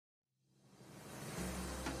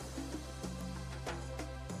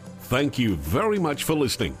Thank you very much for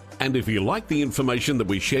listening. And if you like the information that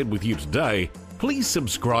we shared with you today, please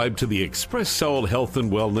subscribe to the Express Soul Health and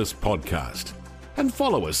Wellness podcast and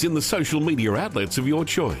follow us in the social media outlets of your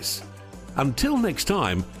choice. Until next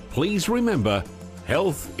time, please remember,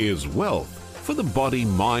 health is wealth for the body,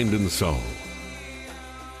 mind, and soul.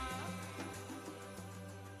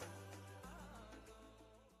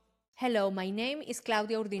 Hello, my name is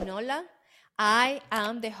Claudia Urdinola. I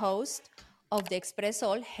am the host of the Express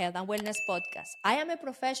Soul Health and Wellness podcast. I am a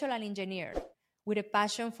professional engineer with a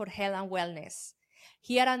passion for health and wellness.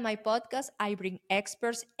 Here on my podcast, I bring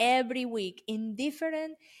experts every week in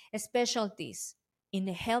different specialties in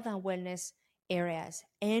the health and wellness areas.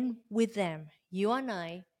 And with them, you and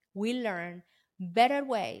I will learn better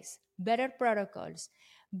ways, better protocols,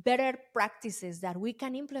 better practices that we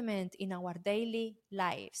can implement in our daily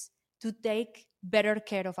lives to take better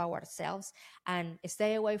care of ourselves and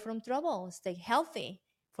stay away from trouble, stay healthy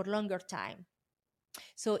for longer time.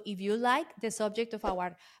 So if you like the subject of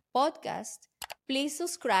our podcast, please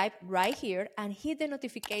subscribe right here and hit the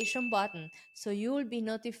notification button so you will be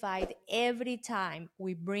notified every time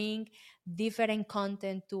we bring different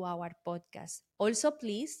content to our podcast. Also,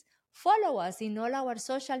 please follow us in all our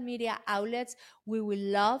social media outlets. We will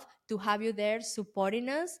love to have you there supporting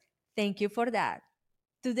us. Thank you for that.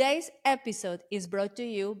 Today's episode is brought to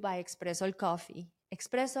you by Espresso Coffee.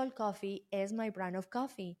 Espresso Coffee is my brand of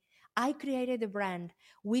coffee. I created the brand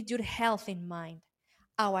with your health in mind.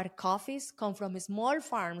 Our coffees come from small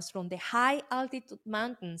farms from the high altitude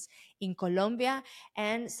mountains in Colombia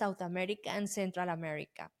and South America and Central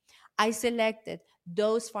America. I selected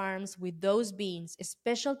those farms with those beans,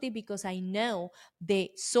 especially because I know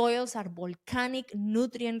the soils are volcanic,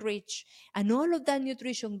 nutrient rich, and all of that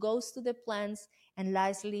nutrition goes to the plants and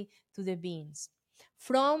lastly to the beans.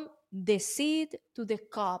 From the seed to the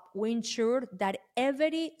cup, we ensure that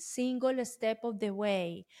every single step of the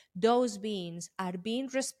way, those beans are being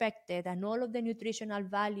respected and all of the nutritional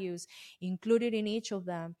values included in each of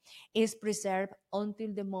them is preserved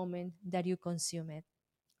until the moment that you consume it.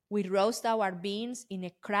 We roast our beans in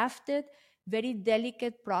a crafted, very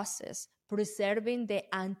delicate process, preserving the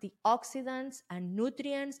antioxidants and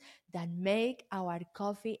nutrients that make our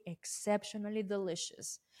coffee exceptionally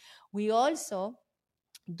delicious. We also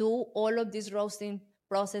do all of this roasting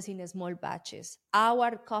process in small batches.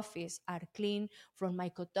 Our coffees are clean from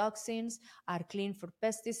mycotoxins, are clean for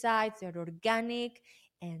pesticides, they're organic,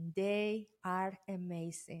 and they are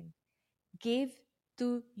amazing. Give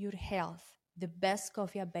to your health the best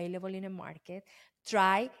coffee available in the market.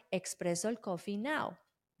 Try Espresso Coffee now.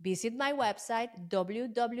 Visit my website,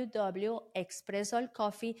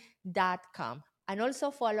 www.expressolcoffee.com, and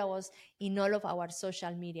also follow us in all of our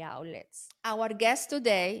social media outlets. Our guest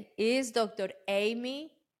today is Dr.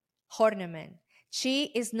 Amie Hornaman.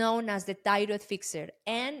 She is known as the Thyroid Fixer,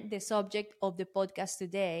 and the subject of the podcast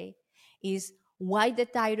today is why the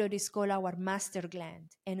thyroid is called our master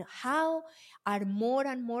gland, and how are more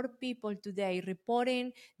and more people today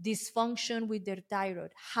reporting dysfunction with their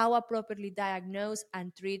thyroid, how to properly diagnose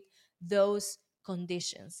and treat those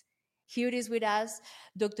conditions. Here is with us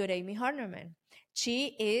Dr. Amie Hornaman.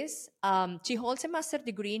 She holds a master's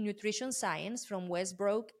degree in nutrition science from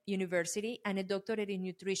Westbrook University and a doctorate in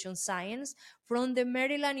nutrition science from the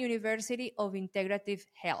Maryland University of Integrative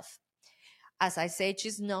Health. As I said,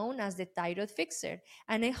 she's known as the Thyroid Fixer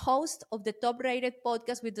and a host of the top-rated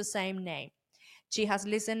podcast with the same name. She has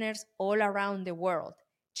listeners all around the world.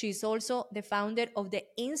 She's also the founder of the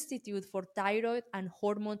Institute for Thyroid and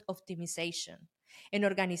Hormone Optimization, an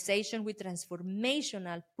organization with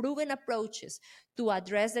transformational, proven approaches to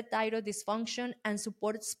address the thyroid dysfunction and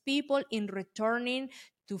supports people in returning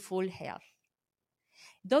to full health.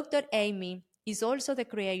 Dr. Amie is also the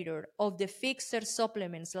creator of the Fixer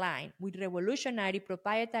supplements line with revolutionary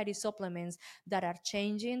proprietary supplements that are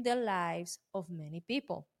changing the lives of many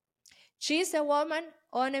people. She's a woman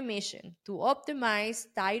on a mission to optimize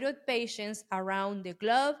thyroid patients around the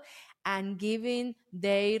globe and giving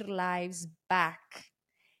their lives back.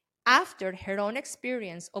 After her own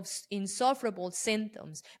experience of insufferable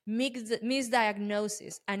symptoms,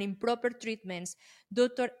 misdiagnosis, and improper treatments,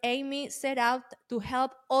 Dr. Amie set out to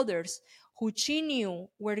help others who she knew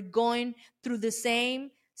were going through the same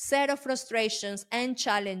set of frustrations and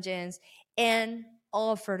challenges and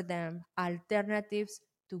offer them alternatives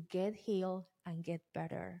to get healed and get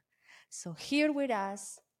better. So here with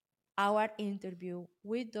us, our interview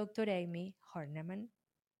with Dr. Amie Hornaman.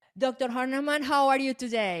 Dr. Hornaman, how are you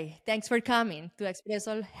today? Thanks for coming to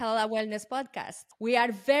Espresso Health and Wellness Podcast. We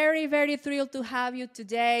are very, very thrilled to have you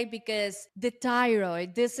today because the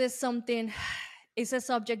thyroid, this is something It's a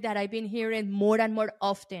subject that I've been hearing more and more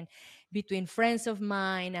often between friends of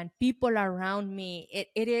mine and people around me.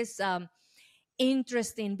 It is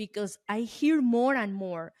interesting because I hear more and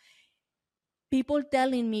more people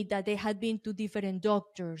telling me that they had been to different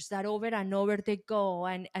doctors, that over and over they go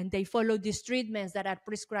and they follow these treatments that are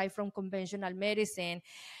prescribed from conventional medicine,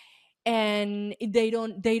 and they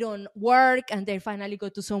don't work, and they finally go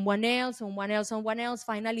to someone else.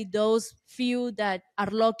 Finally, those few that are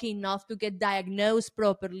lucky enough to get diagnosed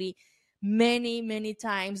properly, many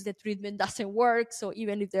times the treatment doesn't work. So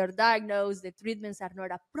even if they're diagnosed, the treatments are not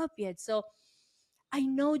appropriate. So I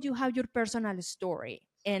know you have your personal story,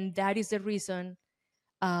 and that is the reason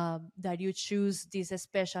that you choose this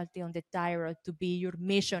specialty on the thyroid to be your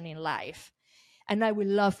mission in life. And I would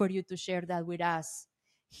love for you to share that with us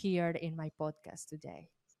here in my podcast today.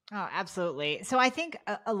 Oh, absolutely. So I think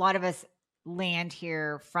a lot of us land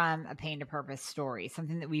here from a pain to purpose story,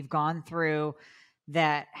 something that we've gone through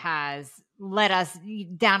that has led us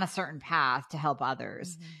down a certain path to help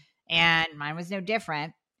others. Mm-hmm. And mine was no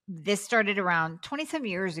different. This started around 27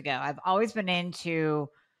 years ago. I've always been into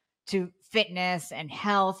fitness and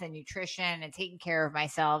health and nutrition and taking care of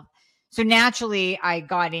myself. So naturally, I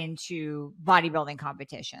got into bodybuilding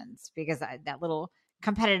competitions because that little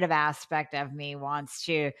competitive aspect of me wants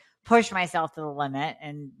to push myself to the limit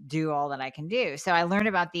and do all that I can do. So I learned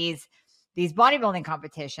about these bodybuilding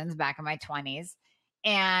competitions back in my 20s,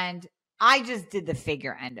 and I just did the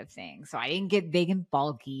figure end of things. So I didn't get big and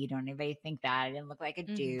bulky. Don't anybody think that. I didn't look like a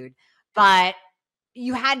dude, but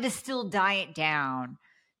you had to still diet down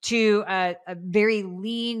to a very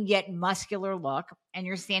lean yet muscular look, and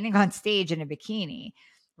you're standing on stage in a bikini,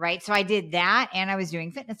 right? So I did that, and I was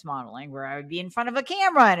doing fitness modeling where I would be in front of a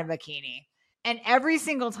camera in a bikini. And every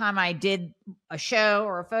single time I did a show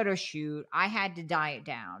or a photo shoot, I had to diet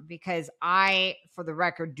down because I, for the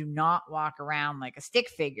record, do not walk around like a stick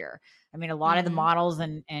figure. I mean, a lot of the models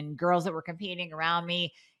and girls that were competing around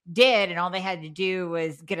me did, and all they had to do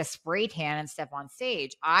was get a spray tan and step on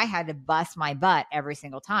stage. I had to bust my butt every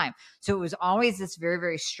single time. So it was always this very,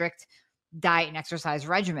 very strict diet and exercise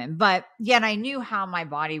regimen. But yet I knew how my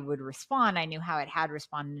body would respond. I knew how it had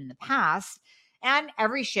responded in the past. And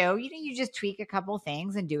every show, you just tweak a couple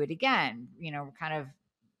things and do it again, kind of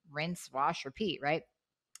rinse, wash, repeat, right?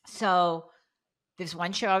 So this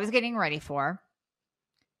one show I was getting ready for,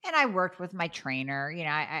 and I worked with my trainer.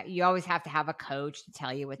 You always have to have a coach to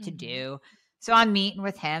tell you what to do. So I'm meeting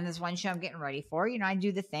with him. This one show I'm getting ready for. I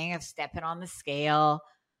do the thing of stepping on the scale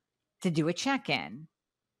to do a check-in.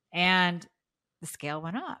 And the scale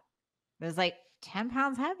went up. It was like 10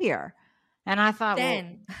 pounds heavier. And I thought, well,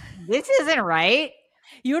 this isn't right.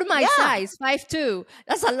 You're my size, 5'2".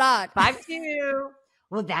 That's a lot. 5'2".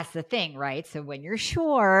 Well, that's the thing, right? So when you're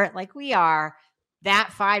short, like we are,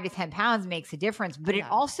 that 5 to 10 pounds makes a difference. But it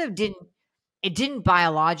also didn't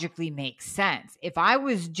biologically make sense. If I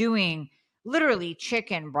was doing literally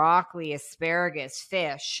chicken, broccoli, asparagus,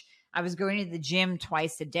 fish, I was going to the gym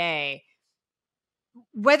twice a day.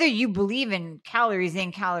 Whether you believe in calories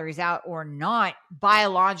in, calories out or not,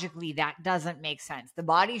 biologically, that doesn't make sense. The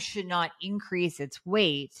body should not increase its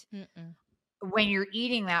weight when you're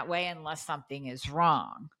eating that way unless something is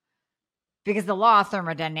wrong, because the law of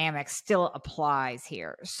thermodynamics still applies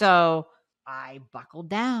here. So I buckled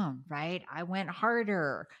down, right? I went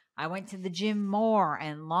harder. I went to the gym more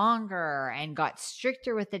and longer and got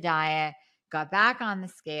stricter with the diet, got back on the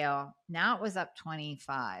scale. Now it was up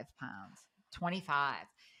 25 pounds. 25.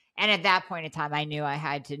 And at that point in time, I knew I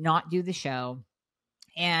had to not do the show,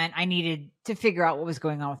 and I needed to figure out what was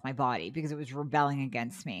going on with my body because it was rebelling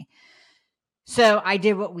against me. So I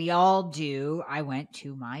did what we all do. I went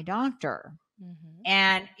to my doctor.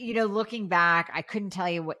 And, looking back, I couldn't tell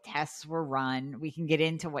you what tests were run. We can get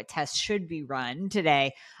into what tests should be run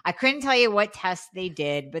today. I couldn't tell you what tests they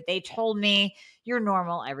did, but they told me you're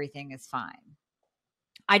normal. Everything is fine.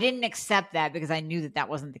 I didn't accept that because I knew that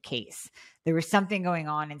wasn't the case. There was something going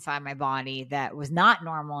on inside my body that was not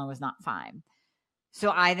normal and was not fine.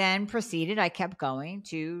 So I then proceeded. I kept going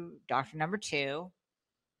to doctor number 2,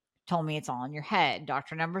 told me it's all in your head.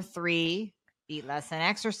 Doctor number 3, eat less and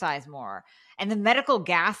exercise more. And the medical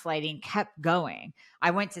gaslighting kept going.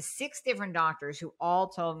 I went to 6 different doctors who all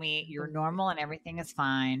told me you're normal and everything is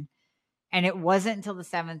fine. And it wasn't until the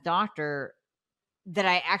 7th doctor that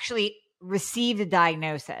I actually received a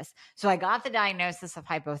diagnosis. So I got the diagnosis of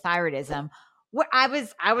hypothyroidism. I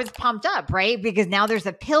was pumped up, right? Because now there's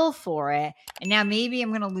a pill for it, and now maybe I'm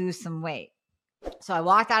going to lose some weight. So I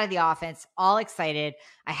walked out of the office all excited.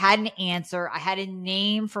 I had an answer. I had a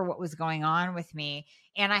name for what was going on with me,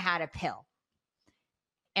 and I had a pill.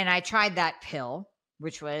 And I tried that pill,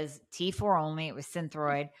 which was T4 only. It was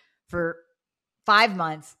Synthroid for 5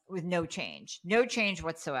 months with no change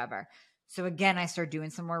whatsoever. So again, I started doing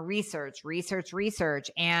some more research,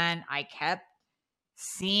 and I kept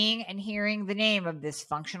seeing and hearing the name of this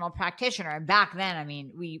functional practitioner. And back then, I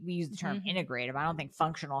mean, we used the term integrative. I don't think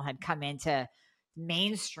functional had come into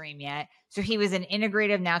mainstream yet. So he was an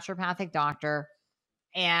integrative naturopathic doctor.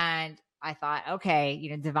 And I thought,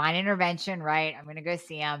 okay, divine intervention, right? I'm going to go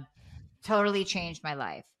see him. Totally changed my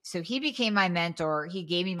life. So he became my mentor. He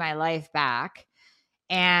gave me my life back.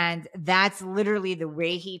 And that's literally the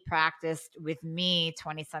way he practiced with me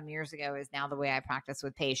 20 some years ago is now the way I practice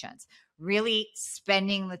with patients. Really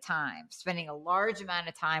spending a large amount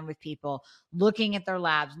of time with people, looking at their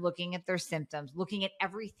labs, looking at their symptoms, looking at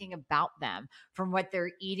everything about them, from what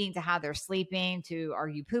they're eating to how they're sleeping to, are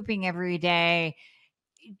you pooping every day?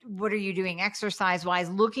 What are you doing exercise wise?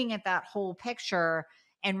 Looking at that whole picture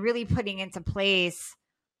and really putting into place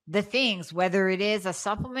the things, whether it is a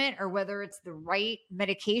supplement or whether it's the right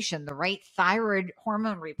medication, the right thyroid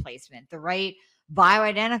hormone replacement, the right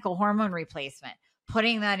bioidentical hormone replacement,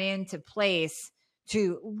 putting that into place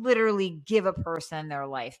to literally give a person their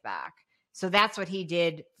life back. So that's what he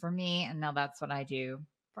did for me. And now that's what I do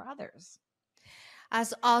for others.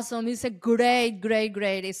 That's awesome. It's a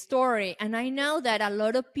great story. And I know that a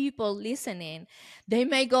lot of people listening, they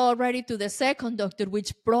may go already to the second doctor,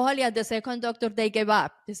 which probably at the second doctor, they give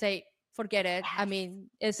up. They say, forget it. I mean,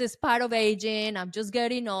 this is part of aging. I'm just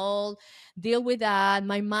getting old. Deal with that.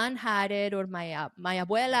 My mom had it, or my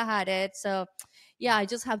abuela had it. So yeah, I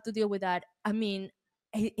just have to deal with that. I mean,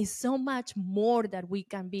 it's so much more that we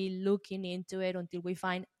can be looking into it until we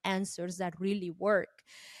find answers that really work.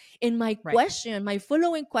 And my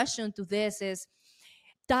following question to this is,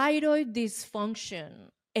 thyroid dysfunction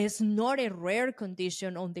is not a rare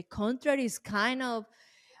condition. On the contrary, it's kind of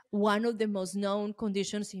one of the most known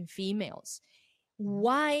conditions in females.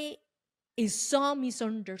 Why is so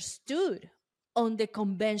misunderstood on the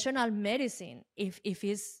conventional medicine if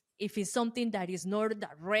it's something that is not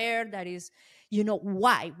that rare, that is,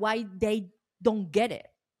 why they don't get it?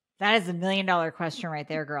 That is $1 million question right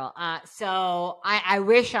there, girl. So I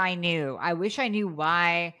wish I knew.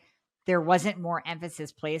 Why there wasn't more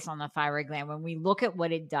emphasis placed on the thyroid gland. When we look at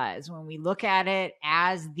what it does, when we look at it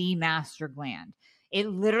as the master gland, it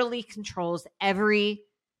literally controls every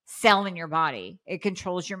cell in your body. It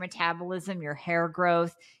controls your metabolism, your hair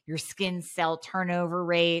growth, your skin cell turnover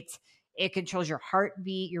rate. It controls your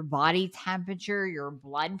heartbeat, your body temperature, your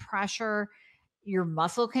blood pressure, your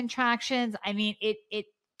muscle contractions. I mean, it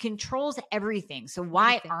controls everything. So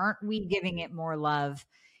why aren't we giving it more love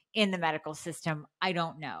in the medical system? I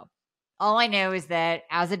don't know. All I know is that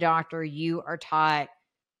as a doctor, you are taught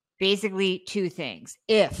basically two things.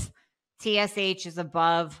 If TSH is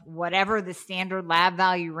above whatever the standard lab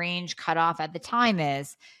value range cutoff at the time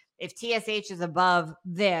is, if TSH is above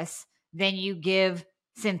this, then you give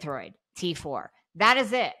Synthroid, T4. That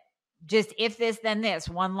is it. Just if this, then this,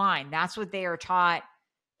 one line. That's what they are taught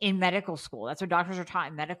in medical school. That's what doctors are taught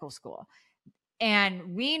in medical school.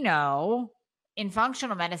 And we know in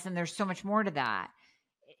functional medicine, there's so much more to that.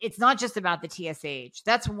 It's not just about the TSH.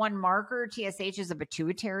 That's one marker. TSH is a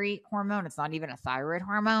pituitary hormone. It's not even a thyroid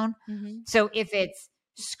hormone. Mm-hmm. So if it's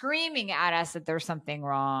screaming at us that there's something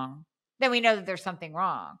wrong, then we know that there's something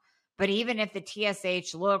wrong. But even if the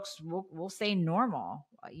TSH looks, we'll say normal,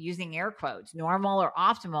 using air quotes, normal or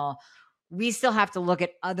optimal, we still have to look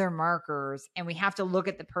at other markers, and we have to look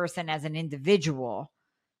at the person as an individual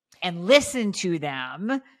and listen to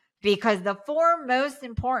them, because the four most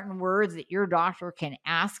important words that your doctor can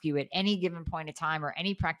ask you at any given point of time, or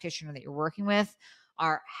any practitioner that you're working with,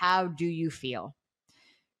 are, how do you feel?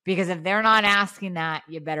 Because if they're not asking that,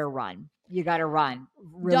 you better run. You got to run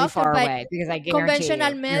really far away, because I guarantee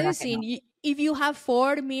conventional medicine, if you have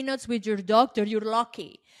 4 minutes with your doctor, you're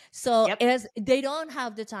lucky. So they don't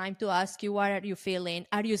have the time to ask you, what are you feeling?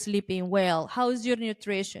 Are you sleeping well? How's your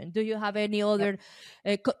nutrition? Do you have any other?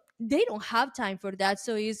 They don't have time for that.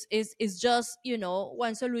 So it's just,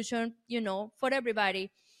 one solution, for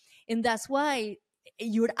everybody. And that's why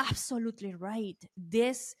you're absolutely right.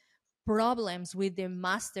 These problems with the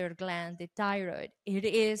master gland, the thyroid, it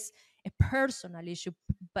is a personal issue,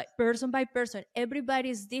 but person by person. Everybody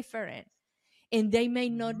is different, and they may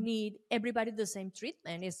not need everybody the same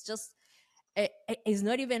treatment. It's just, it's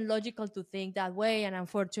not even logical to think that way. And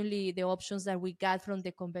unfortunately, the options that we got from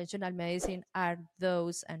the conventional medicine are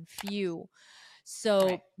those and few.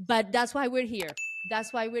 So, but that's why we're here.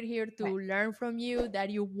 That's why we're here to learn from you, that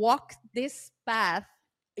you walk this path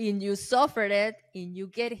and you suffered it and you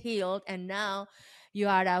get healed, and now you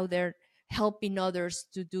are out there helping others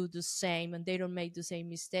to do the same and they don't make the same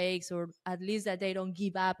mistakes, or at least that they don't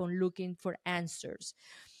give up on looking for answers.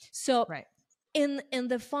 So Right. in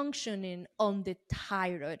the functioning on the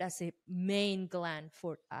thyroid as a main gland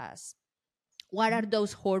for us, what are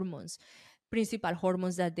those hormones, principal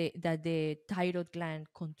hormones that the thyroid gland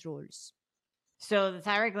controls? So the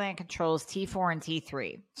thyroid gland controls T4 and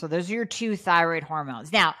T3. So those are your two thyroid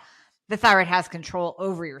hormones. Now, the thyroid has control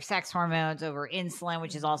over your sex hormones, over insulin,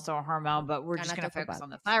 which is also a hormone, but we're just going to focus on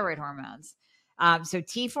the thyroid hormones. So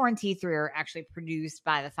T4 and T3 are actually produced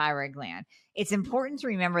by the thyroid gland. It's important to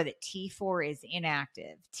remember that T4 is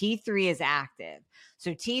inactive. T3 is active.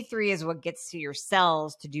 So T3 is what gets to your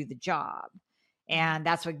cells to do the job. And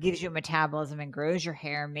that's what gives you a metabolism and grows your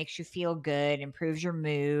hair, makes you feel good, improves your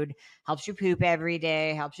mood, helps you poop every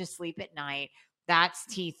day, helps you sleep at night. That's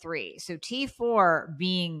T3. So T4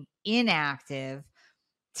 being inactive,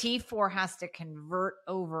 T4 has to convert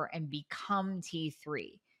over and become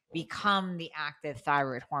T3, become the active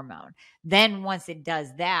thyroid hormone. Then once it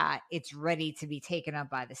does that, it's ready to be taken up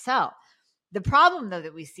by the cell. The problem, though,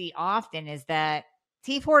 that we see often is that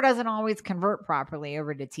T4 doesn't always convert properly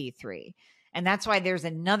over to T3. And that's why there's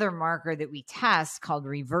another marker that we test called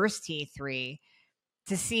reverse T3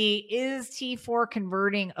 to see, is T4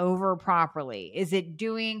 converting over properly? Is it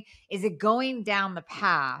going down the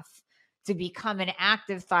path to become an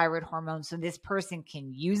active thyroid hormone so this person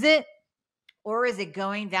can use it? Or is it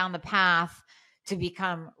going down the path to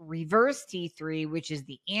become reverse T3, which is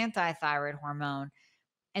the anti-thyroid hormone?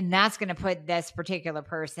 And that's going to put this particular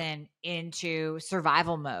person into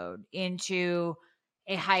survival mode, into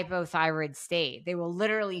a hypothyroid state. They will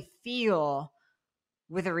literally feel,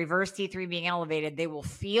 with a reverse T3 being elevated, they will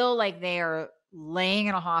feel like they are laying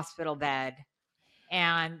in a hospital bed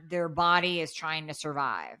and their body is trying to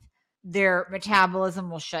survive. Their metabolism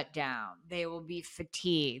will shut down. They will be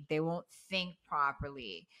fatigued. They won't think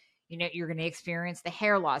properly. You're going to experience the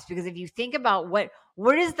hair loss, because if you think about what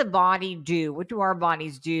does the body do? What do our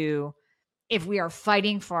bodies do if we are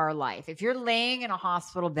fighting for our life? If you're laying in a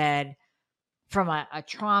hospital bed from a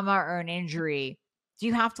trauma or an injury, do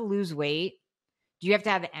you have to lose weight? Do you have to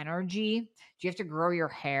have energy? Do you have to grow your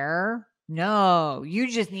hair? No, you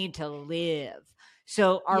just need to live.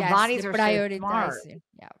 So our bodies are so smart.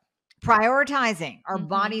 Yeah. Prioritizing. Our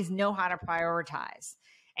bodies know how to prioritize.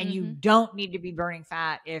 And you don't need to be burning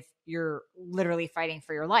fat if you're literally fighting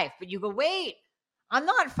for your life. But you go, wait, I'm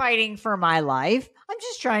not fighting for my life. I'm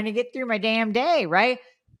just trying to get through my damn day, right?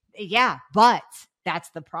 Yeah, but that's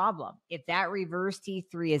the problem. If that reverse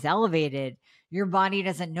T3 is elevated, your body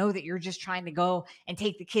doesn't know that you're just trying to go and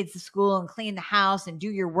take the kids to school and clean the house and do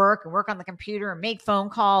your work and work on the computer and make phone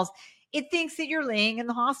calls. It thinks that you're laying in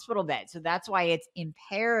the hospital bed. So that's why it's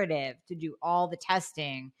imperative to do all the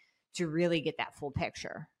testing to really get that full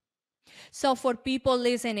picture. So for people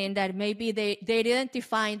listening that maybe they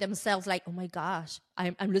identify themselves like, oh my gosh,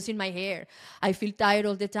 I'm losing my hair. I feel tired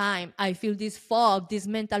all the time. I feel this fog, this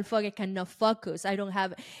mental fog. I cannot focus. I don't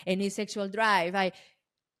have any sexual drive.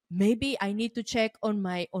 Maybe I need to check on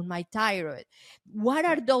my thyroid. What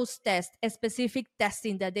are those tests, specific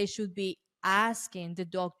testing that they should be asking the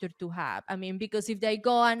doctor to have? I mean, because if they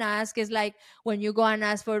go and ask, it's like when you go and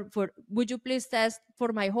ask for would you please test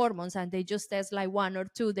for my hormones, and they just test like one or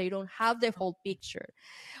two, they don't have the whole picture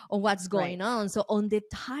on what's going on. So on the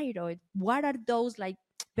thyroid, what are those like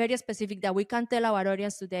very specific that we can tell our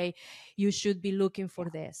audience today you should be looking for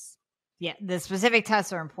this? Yeah, the specific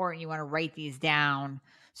tests are important. You want to write these down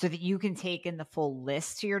so that you can take in the full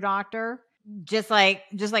list to your doctor. Just like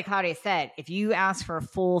Claudia said, if you ask for a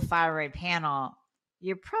full thyroid panel,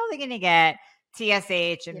 you're probably going to get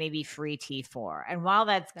TSH and maybe free T4. And while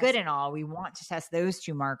that's good and all, we want to test those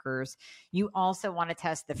two markers. You also want to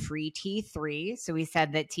test the free T3. So we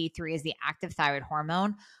said that T3 is the active thyroid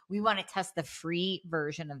hormone. We want to test the free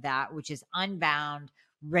version of that, which is unbound,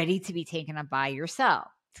 ready to be taken up by your cell.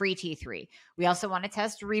 Free T3. We also want to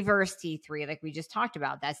test reverse T3, like we just talked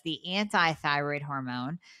about. That's the anti-thyroid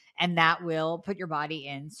hormone, and that will put your body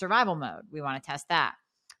in survival mode. We want to test that.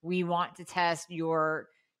 We want to test your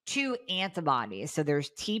two antibodies. So there's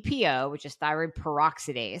TPO, which is thyroid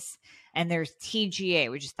peroxidase, and there's TGA,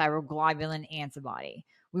 which is thyroid globulin antibody.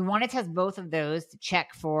 We want to test both of those to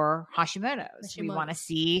check for Hashimoto's. We want to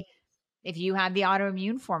see if you have the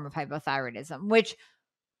autoimmune form of hypothyroidism, which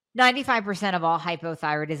 95% of all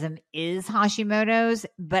hypothyroidism is Hashimoto's,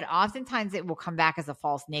 but oftentimes it will come back as a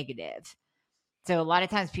false negative. So a lot of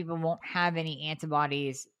times people won't have any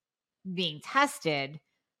antibodies being tested.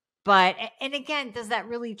 And again, does that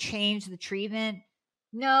really change the treatment?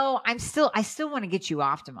 No, I still want to get you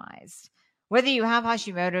optimized. whether you have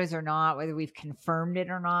Hashimoto's or not, whether we've confirmed it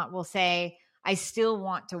or not, we'll say, I still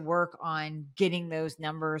want to work on getting those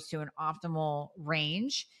numbers to an optimal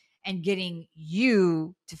range and getting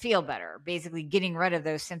you to feel better, basically getting rid of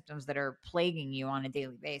those symptoms that are plaguing you on a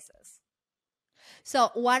daily basis. So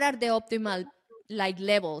what are the optimal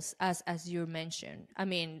levels as you mentioned? I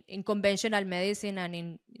mean, in conventional medicine and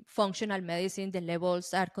in functional medicine, the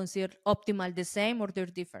levels are considered optimal the same or they're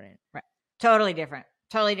different? Right. Totally different.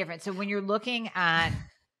 Totally different. So when you're looking at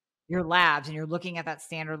your labs and you're looking at that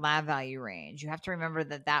standard lab value range, you have to remember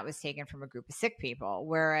that that was taken from a group of sick people,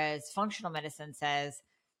 whereas functional medicine says,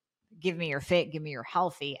 give me your fit, give me your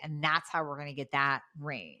healthy, and that's how we're going to get that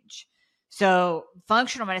range. So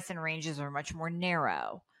functional medicine ranges are much more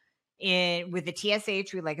narrow. With the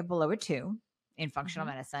TSH, we like it below a 2 in functional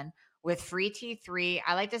medicine. With free T3,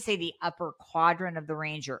 I like to say the upper quadrant of the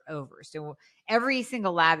range or over. So every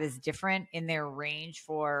single lab is different in their range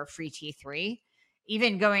for free T3,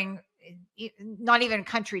 even going, not even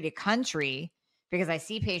country to country, because I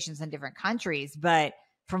see patients in different countries, but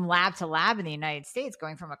from lab to lab in the United States,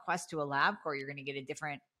 going from a Quest to a LabCorp, you're going to get a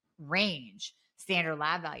different range, standard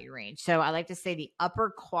lab value range. So I like to say the upper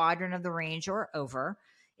quadrant of the range or over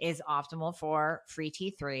is optimal for free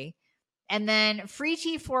T3. And then free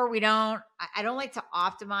T4, I don't like to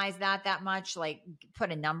optimize that much, like put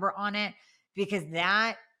a number on it, because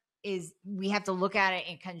we have to look at it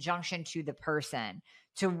in conjunction to the person,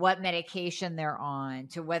 to what medication they're on,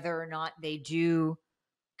 to whether or not they do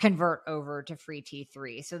convert over to free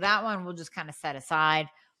T3. So that one we'll just kind of set aside.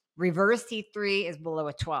 Reverse T3 is below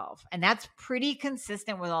a 12. And that's pretty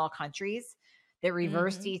consistent with all countries. That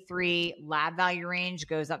reverse T3 lab value range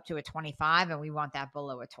goes up to a 25, and we want that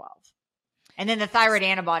below a 12. And then the thyroid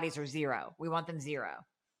antibodies are 0. We want them 0.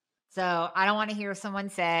 So I don't want to hear someone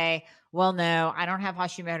say, well, no, I don't have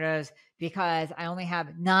Hashimoto's because I only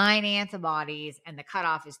have 9 antibodies and the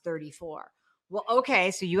cutoff is 34. Well,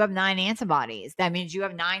 okay, so you have 9 antibodies. That means you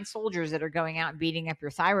have 9 soldiers that are going out and beating up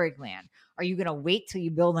your thyroid gland. Are you going to wait till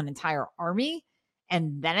you build an entire army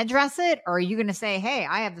and then address it? Or are you going to say, hey,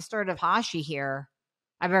 I have the start of Hashi here.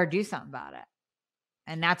 I better do something about it.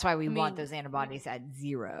 And that's why we want those antibodies at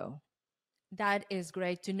 0. That is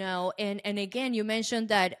great to know. And again, you mentioned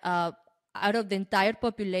that out of the entire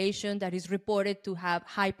population that is reported to have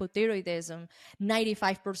hypothyroidism,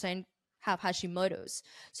 95% have Hashimoto's.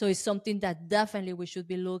 So it's something that definitely we should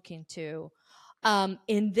be looking to.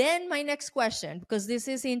 And then my next question, because this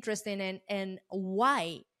is interesting, and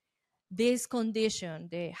why this condition,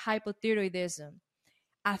 the hypothyroidism,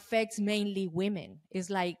 affects mainly women. It's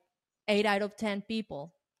like 8 out of 10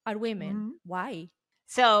 people are women. Why?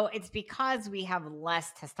 So it's because we have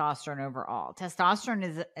less testosterone overall.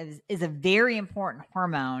 Testosterone is a very important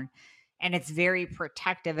hormone, and it's very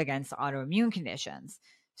protective against autoimmune conditions.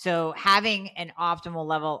 So having an optimal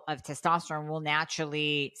level of testosterone will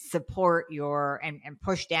naturally support and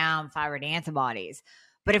push down thyroid antibodies.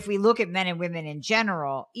 But if we look at men and women in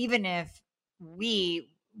general, even if we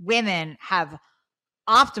women have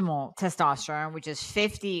optimal testosterone, which is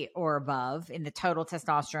 50 or above in the total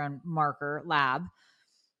testosterone marker lab,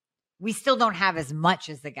 we still don't have as much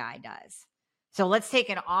as the guy does. So let's take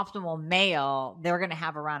an optimal male. They're going to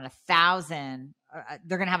have around 1,000.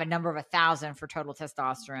 They're going to have a number of 1,000 for total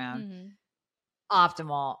testosterone.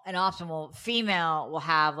 Optimal. An optimal female will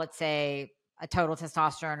have, let's say, a total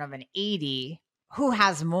testosterone of an 80. Who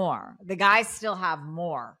has more? The guys still have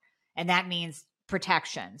more. And that means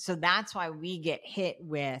protection. So that's why we get hit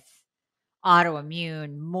with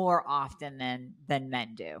autoimmune more often than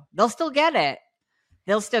men do. They'll still get it.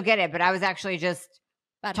 But I was actually just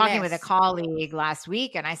talking with a colleague last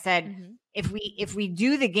week, and I said, if we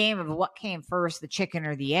do the game of what came first, the chicken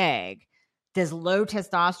or the egg, does low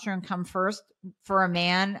testosterone come first for a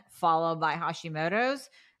man, followed by Hashimoto's?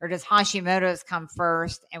 Or does Hashimoto's come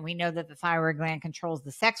first, and we know that the thyroid gland controls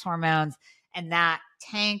the sex hormones, and that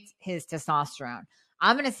tanked his testosterone?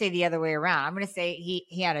 I'm going to say the other way around. I'm going to say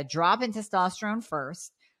he had a drop in testosterone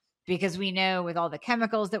first, because we know with all the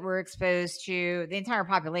chemicals that we're exposed to, the entire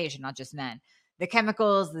population, not just men, the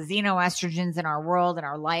chemicals, the xenoestrogens in our world, in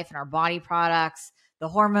our life, in our body products, the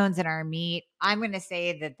hormones in our meat, I'm going to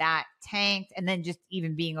say that tanked, and then just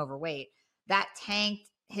even being overweight, that tanked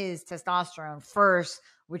his testosterone first,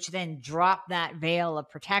 which then dropped that veil of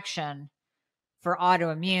protection for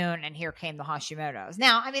autoimmune, and here came the Hashimoto's.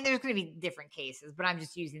 Now, I mean, there's going to be different cases, but I'm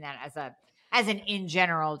just using that as an in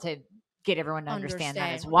general to get everyone to understand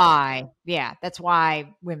that is why. Yeah, that's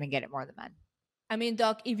why women get it more than men. I mean,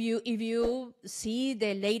 Doc, if you see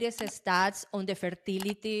the latest stats on the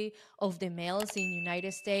fertility of the males in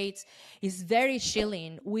United States, it's very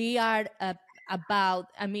chilling. We are about,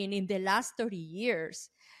 I mean, in the last 30 years,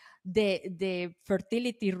 the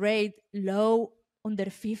fertility rate low under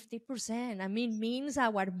 50%. I mean, means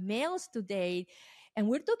our males today, and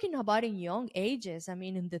we're talking about in young ages, I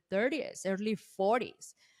mean, in the 30s, early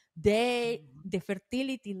 40s, the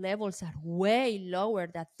fertility levels are way lower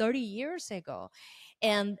than 30 years ago.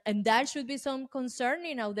 And that should be some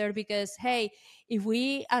concerning out there, because hey, if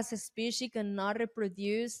we as a species cannot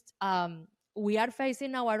reproduce, we are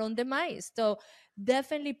facing our own demise. So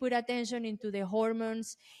definitely put attention into the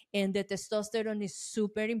hormones, and the testosterone is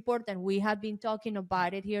super important. We have been talking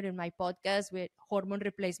about it here in my podcast with hormone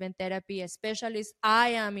replacement therapy specialist. I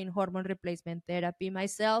am in hormone replacement therapy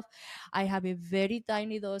myself. I have a very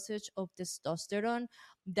tiny dosage of testosterone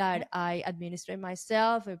that I administer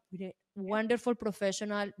myself, a wonderful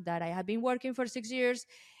professional that I have been working for 6 years,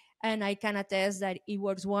 and I can attest that it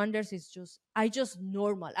works wonders. I just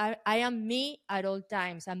normal. I am me at all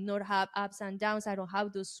times. I'm not have ups and downs. I don't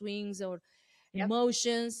have those swings or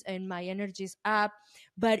emotions, and my energy is up.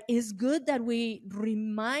 But it's good that we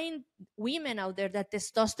remind women out there that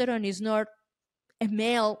testosterone is not a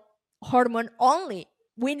male hormone only.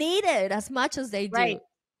 We need it as much as they do. Right.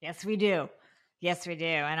 Yes, we do. Yes, we do.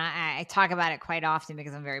 And I talk about it quite often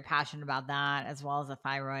because I'm very passionate about that, as well as the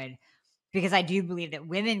thyroid, because I do believe that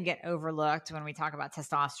women get overlooked when we talk about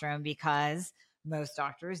testosterone, because most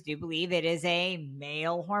doctors do believe it is a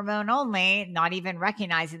male hormone only, not even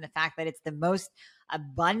recognizing the fact that it's the most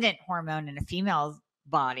abundant hormone in a female's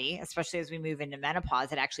body, especially as we move into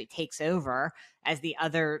menopause. It actually takes over as the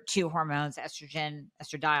other two hormones, estrogen,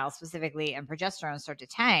 estradiol specifically, and progesterone, start to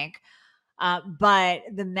tank. But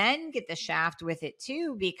the men get the shaft with it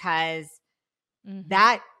too, because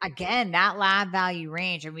that, again, that lab value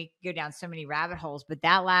range, and we go down so many rabbit holes, but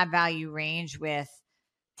that lab value range with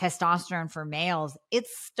testosterone for males, it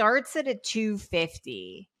starts at a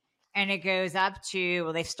 250 and it goes up to,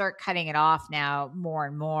 well, they start cutting it off now more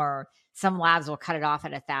and more. Some labs will cut it off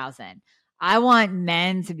at 1,000. I want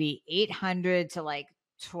men to be 800 to like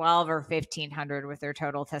 12 or 1,500 with their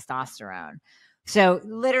total testosterone. So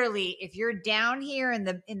literally, if you're down here in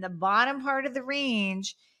the bottom part of the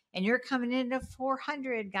range and you're coming into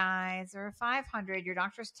 400, guys, or 500, your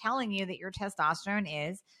doctor's telling you that your testosterone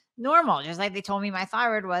is normal, just like they told me my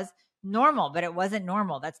thyroid was normal, but it wasn't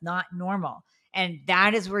normal. That's not normal. And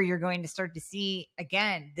that is where you're going to start to see,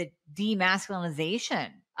 again, the demasculinization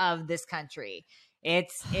of this country.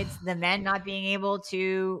 It's the men not being able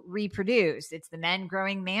to reproduce. It's the men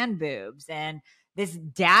growing man boobs, and this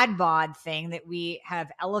dad bod thing that we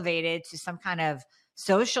have elevated to some kind of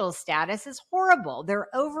social status is horrible. They're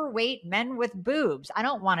overweight men with boobs. I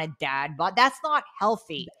don't want a dad bod. That's not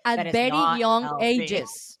healthy. At very young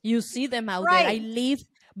ages, you see them out there. I live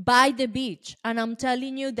by the beach, and I'm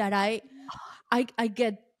telling you that I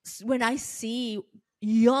get, when I see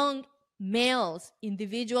young males,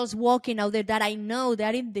 individuals walking out there that I know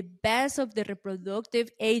they're in the best of the reproductive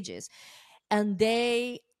ages, and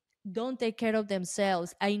they don't take care of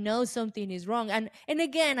themselves, I know something is wrong. And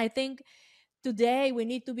again, I think today we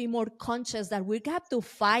need to be more conscious that we have to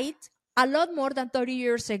fight a lot more than 30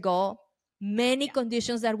 years ago. Many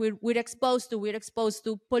conditions that we're exposed to. We're exposed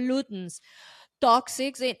to pollutants,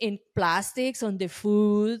 toxics in plastics, on the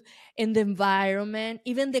food, in the environment,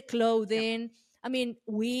 even the clothing. I mean,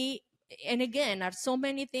 and again, are so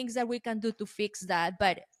many things that we can do to fix that,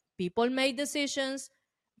 but people make decisions,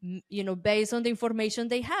 based on the information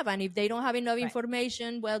they have. And if they don't have enough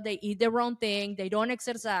information, well, they eat the wrong thing, they don't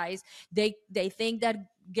exercise, they think that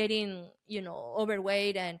getting,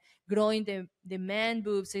 overweight and growing the man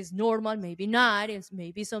boobs is normal. Maybe not. It's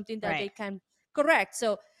maybe something that they can correct.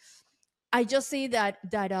 So I just see that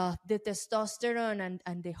the testosterone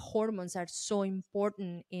and the hormones are so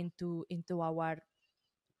important into our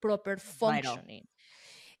proper functioning.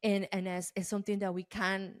 And as something that we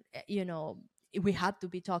can, we have to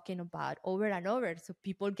be talking about over and over, so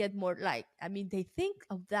people get more like, I mean, they think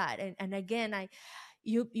of that. And again,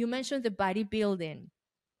 you mentioned the bodybuilding,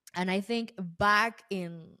 and I think back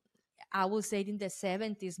in, I would say in the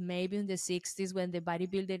 70s, maybe in the 60s, when the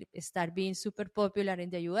bodybuilder started being super popular in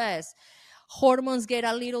the US, hormones get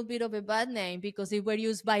a little bit of a bad name because they were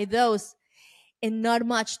used by those and not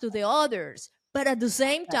much to the others. But at the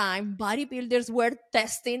same time, bodybuilders were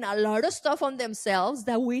testing a lot of stuff on themselves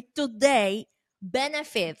that we today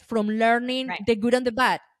benefit from learning the good and the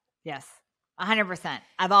bad. Yes, 100%.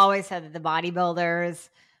 I've always said that the bodybuilders,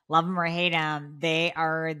 love them or hate them, they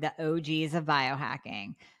are the OGs of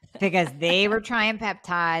biohacking. because they were trying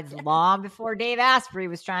peptides long before Dave Asprey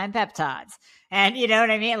was trying peptides. And you know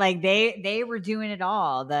what I mean? Like they were doing it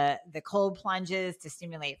all. The cold plunges to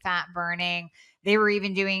stimulate fat burning. They were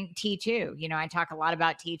even doing T2. You know, I talk a lot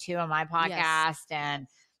about T2 on my podcast and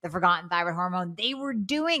the forgotten thyroid hormone. They were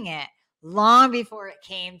doing it long before it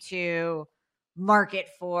came to market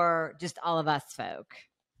for just all of us folk.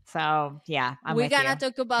 So yeah, we're gonna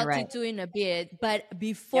talk about T2 in a bit, but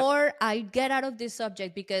before I get out of this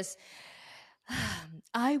subject, because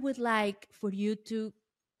I would like for you to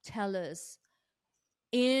tell us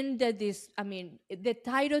the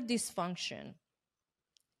thyroid dysfunction,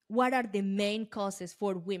 what are the main causes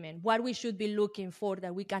for women, what we should be looking for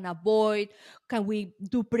that we can avoid, can we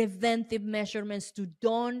do preventive measurements to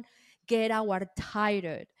don't get our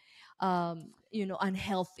thyroid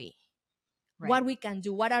unhealthy. Right. What we can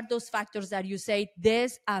do, what are those factors that you say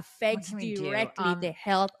this affects directly the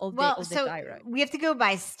health of the thyroid? We have to go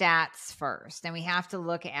by stats first, and we have to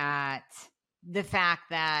look at the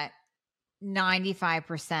fact that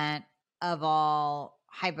 95% of all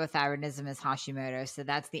hypothyroidism is Hashimoto's. So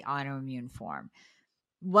that's the autoimmune form.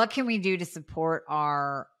 What can we do to support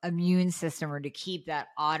our immune system or to keep that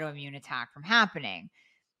autoimmune attack from happening?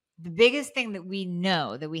 The biggest thing that we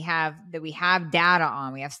know that we have data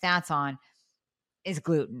on, we have stats on, is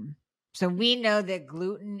gluten. So we know that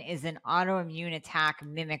gluten is an autoimmune attack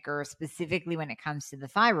mimicker, specifically when it comes to the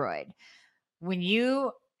thyroid. When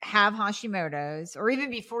you have Hashimoto's, or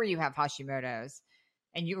even before you have Hashimoto's,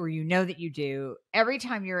 and you know that you do, every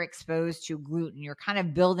time you're exposed to gluten, you're kind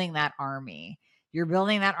of building that army. You're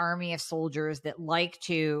building that army of soldiers that like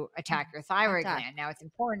to attack your thyroid gland. Now, it's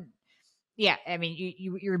important. Yeah, I mean,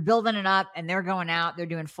 you're building it up, and they're going out. They're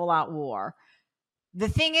doing full-out war. The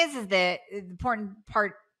thing is that the important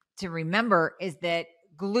part to remember is that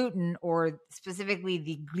gluten, or specifically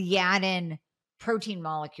the gliadin protein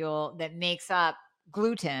molecule that makes up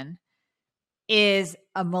gluten, is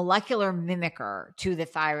a molecular mimicker to the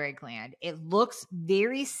thyroid gland. It looks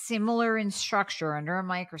very similar in structure under a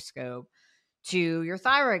microscope to your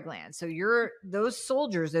thyroid gland. So those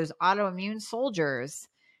soldiers, those autoimmune soldiers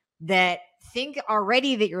that think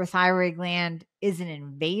already that your thyroid gland is an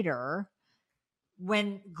invader,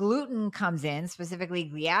 when gluten comes in, specifically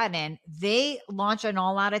gliadin, they launch an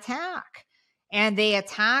all-out attack. And they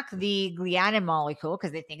attack the gliadin molecule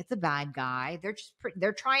because they think it's a bad guy.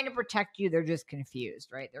 They're trying to protect you. They're just confused,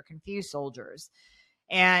 right? They're confused soldiers.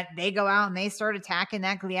 And they go out and they start attacking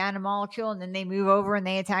that gliadin molecule, and then they move over and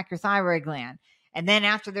they attack your thyroid gland. And then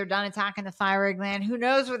after they're done attacking the thyroid gland, who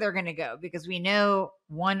knows where they're going to go? Because we know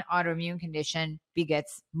one autoimmune condition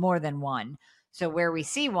begets more than one. So where we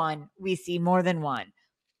see one, we see more than one.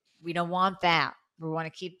 We don't want that. We want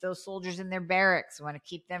to keep those soldiers in their barracks. We want to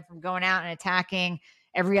keep them from going out and attacking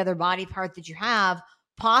every other body part that you have,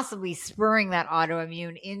 possibly spurring that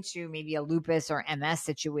autoimmune into maybe a lupus or MS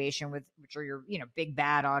situation, which are your big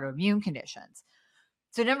bad autoimmune conditions.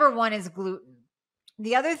 So number one is gluten.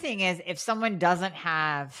 The other thing is, if someone doesn't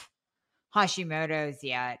have Hashimoto's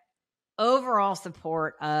yet, overall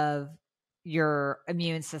support of your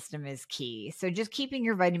immune system is key. So just keeping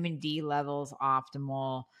your vitamin D levels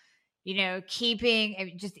optimal,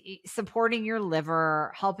 just supporting your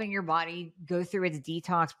liver, helping your body go through its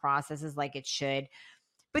detox processes like it should.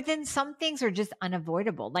 But then some things are just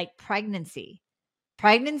unavoidable, like pregnancy.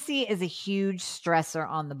 Pregnancy is a huge stressor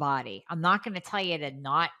on the body. I'm not going to tell you to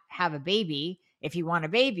not have a baby if you want a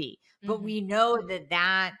baby, but we know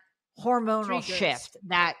that hormonal shift,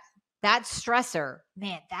 that stressor,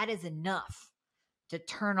 man, that is enough to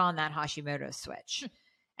turn on that Hashimoto's switch.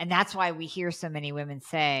 And that's why we hear so many women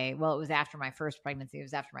say, well, it was after my first pregnancy. It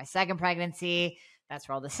was after my second pregnancy. That's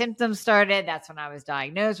where all the symptoms started. That's when I was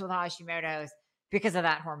diagnosed with Hashimoto's, because of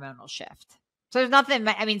that hormonal shift. So there's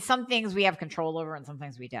nothing, some things we have control over and some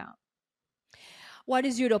things we don't. What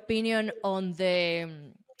is your opinion on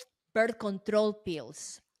the birth control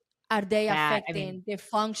pills? Are they affecting the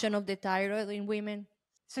function of the thyroid in women?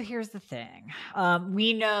 So here's the thing.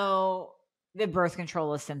 We know that birth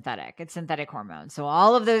control is synthetic. It's synthetic hormones. So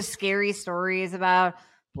all of those scary stories about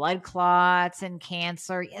blood clots and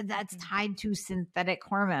cancer, that's tied to synthetic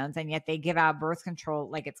hormones. And yet they give out birth control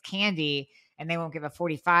like it's candy, and they won't give a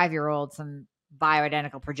 45-year-old some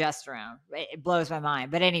bioidentical progesterone. It blows my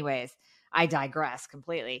mind. But anyways, I digress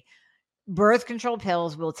completely. Birth control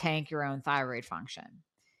pills will tank your own thyroid function.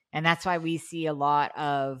 And that's why we see a lot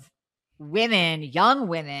of women, young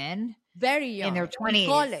women, very young, in their 20s,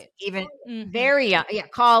 college. Even very young,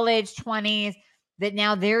 college, 20s, that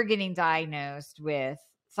now they're getting diagnosed with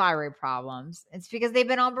thyroid problems. It's because they've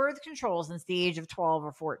been on birth control since the age of 12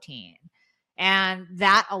 or 14. And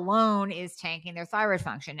that alone is tanking their thyroid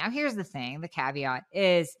function. Now, here's the thing. The caveat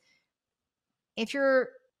is if you're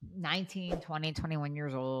 19, 20, 21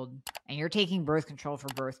 years old and you're taking birth control for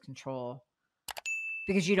birth control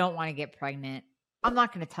because you don't want to get pregnant, I'm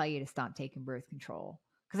not going to tell you to stop taking birth control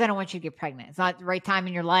because I don't want you to get pregnant. It's not the right time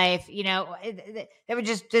in your life. That would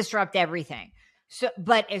just disrupt everything. So,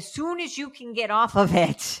 but as soon as you can get off of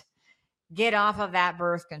it, get off of that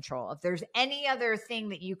birth control. If there's any other thing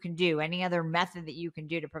that you can do, any other method that you can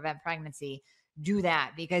do to prevent pregnancy, do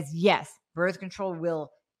that. Because yes, birth control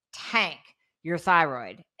will tank your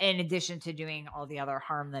thyroid in addition to doing all the other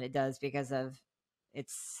harm that it does because of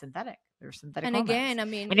it's synthetic. There's synthetic And hormones. again, I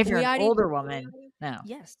mean, and if you're an older woman, no.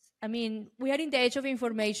 Yes. I mean, we are in the age of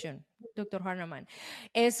information, Dr. Hornaman.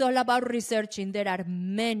 It's all about researching. There are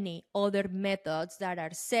many other methods that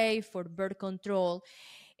are safe for birth control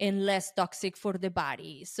and less toxic for the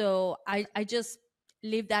body. So I just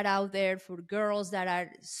leave that out there for girls that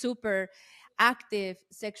are super active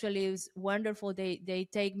sexually. Is wonderful. They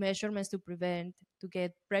take measurements to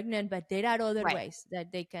get pregnant, but there are other ways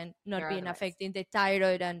that they can not be affecting the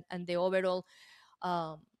thyroid and the overall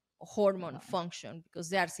hormone function because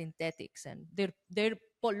they are synthetics and they're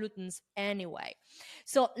pollutants anyway.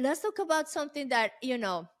 So let's talk about something that,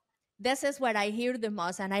 this is what I hear the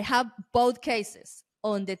most, and I have both cases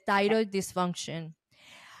on the thyroid dysfunction.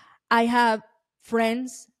 I have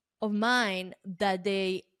friends of mine that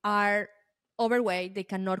they are overweight, they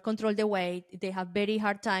cannot control the weight, they have very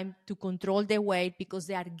hard time to control the weight because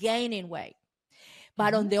they are gaining weight.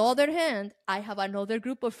 But on the other hand, I have another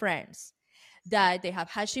group of friends that they have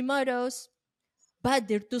Hashimoto's, but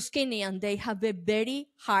they're too skinny and they have a very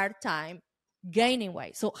hard time gaining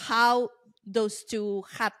weight. So how those two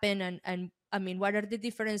happen and I mean, what are the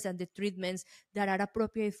differences and the treatments that are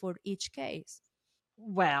appropriate for each case?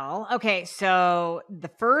 Well, okay. So the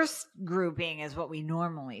first grouping is what we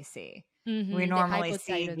normally see. We normally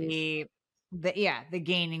see the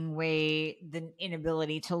gaining weight, the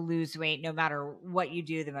inability to lose weight, no matter what you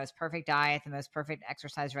do, the most perfect diet, the most perfect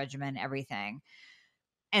exercise regimen, everything.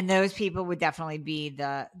 And those people would definitely be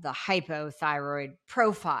the hypothyroid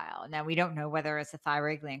profile. Now, we don't know whether it's a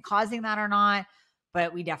thyroid gland causing that or not,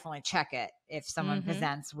 but we definitely check it if someone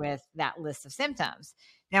presents with that list of symptoms.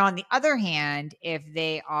 Now, on the other hand, if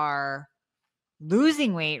they are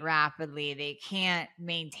losing weight rapidly, they can't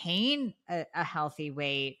maintain a healthy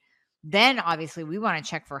weight, then obviously we want to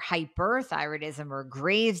check for hyperthyroidism or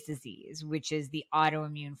Graves' disease, which is the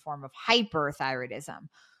autoimmune form of hyperthyroidism,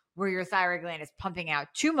 where your thyroid gland is pumping out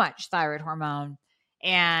too much thyroid hormone,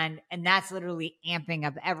 and that's literally amping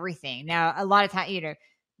up everything. Now, a lot of times,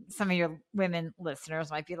 some of your women listeners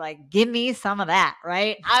might be like, give me some of that,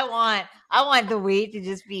 right? I want the weight to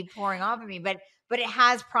just be pouring off of me, but it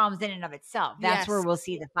has problems in and of itself. That's where we'll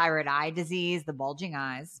see the thyroid eye disease, the bulging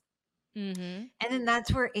eyes. And then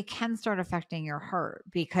that's where it can start affecting your heart,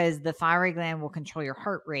 because the thyroid gland will control your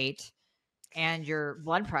heart rate and your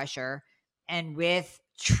blood pressure. And with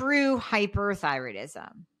true hyperthyroidism,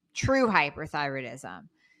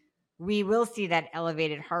 we will see that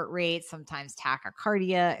elevated heart rate, sometimes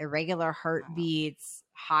tachycardia, irregular heartbeats,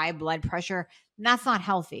 high blood pressure. And that's not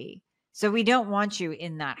healthy. So we don't want you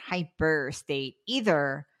in that hyper state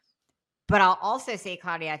either. But I'll also say,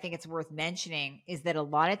 Claudia, I think it's worth mentioning is that a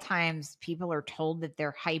lot of times people are told that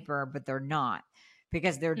they're hyper, but they're not,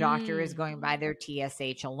 because their doctor is going by their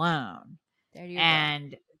TSH alone.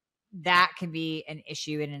 And that can be an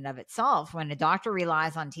issue in and of itself. When a doctor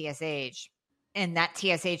relies on TSH and that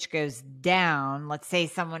TSH goes down, let's say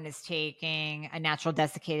someone is taking a natural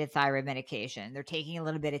desiccated thyroid medication, they're taking a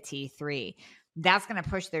little bit of T3, that's going to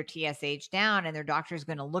push their TSH down, and their doctor is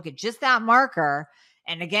going to look at just that marker.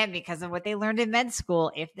 And again, because of what they learned in med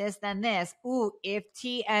school, if this, then this. Ooh, if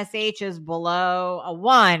TSH is below a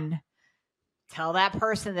 1, tell that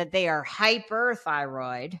person that they are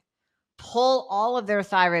hyperthyroid, pull all of their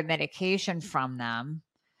thyroid medication from them,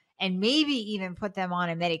 and maybe even put them on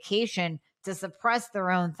a medication to suppress their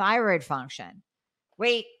own thyroid function.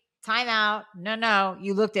 Wait, time out. No,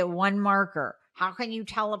 you looked at one marker. How can you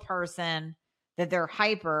tell a person that they're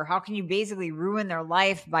hyper? How can you basically ruin their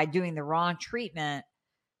life by doing the wrong treatment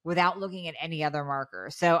without looking at any other marker?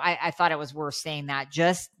 So I thought it was worth saying that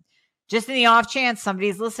just in the off chance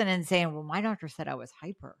somebody's listening and saying, well, my doctor said I was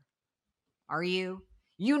hyper. Are you?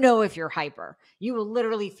 You know, if you're hyper, you will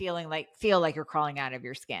literally feel like you're crawling out of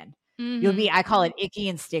your skin. You'll be, I call it icky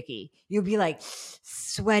and sticky. You'll be like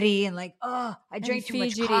sweaty and like, oh, I drank too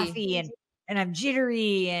much coffee and I'm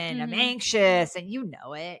jittery and I'm anxious, and you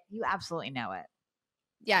know it. You absolutely know it.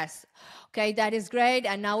 Yes. Okay, that is great.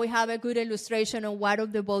 And now we have a good illustration of what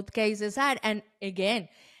of the both cases are. And again,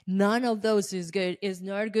 None of those is good. It's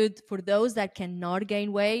not good for those that cannot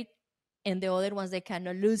gain weight and the other ones that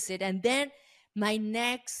cannot lose it. And then my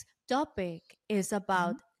next topic is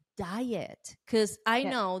about diet, because I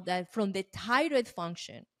know that from the thyroid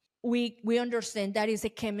function, we understand that is a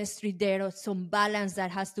chemistry there of some balance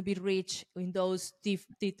that has to be reached in those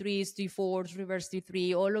T3s, T4s, reverse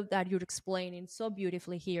T3, all of that you're explaining so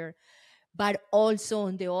beautifully here. But also,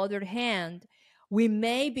 on the other hand, we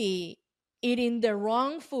may be eating the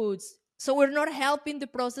wrong foods. So we're not helping the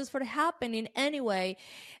process for happening anyway.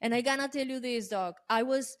 And I gotta tell you this, Doc. I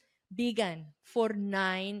was vegan for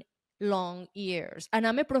 9 long years. And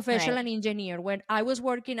I'm a professional engineer. When I was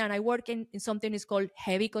working, and I work in something is called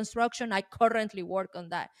heavy construction, I currently work on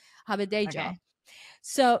that, have a day job.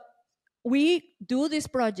 So we do these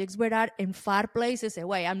projects where are in far places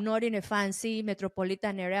away. I'm not in a fancy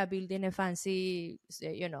metropolitan area building a fancy,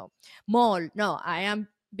 mall. No, I am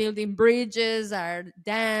building bridges or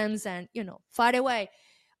dams and, far away.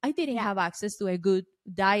 I didn't have access to a good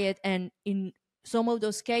diet. And in some of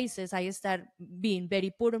those cases, I started being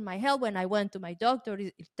very poor on my health. When I went to my doctor,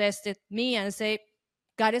 he tested me and said,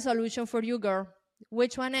 got a solution for you, girl.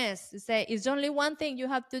 Which one is? You say, it's only one thing you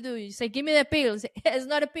have to do. You say, give me the pill. You say, it's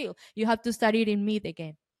not a pill. You have to start eating meat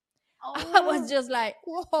again. I was just like,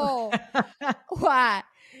 whoa, why?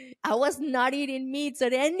 I was not eating meats or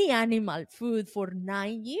any animal food for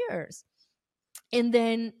 9 years. And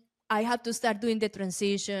then I had to start doing the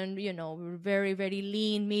transition, very, very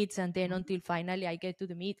lean meats. And then until finally I get to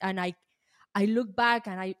the meat. And I look back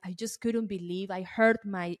and I just couldn't believe I hurt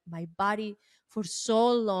my body for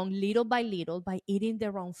so long, little by little, by eating the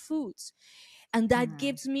wrong foods. And that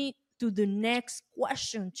gives me to the next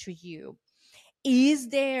question to you. Is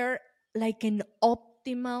there like an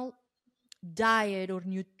optimal diet or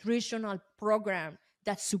nutritional program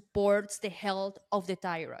that supports the health of the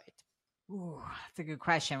thyroid? Ooh, that's a good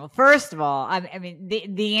question. Well, first of all, I mean,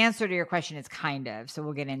 the answer to your question is kind of, so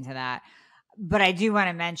we'll get into that. But I do want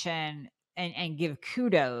to mention and give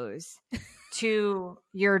kudos to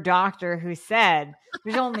your doctor who said,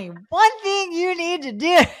 there's only one thing you need to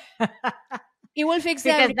do. It will fix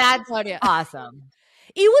because everything. That's awesome.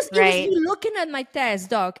 It was you looking at my test,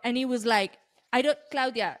 Doc, and he was like,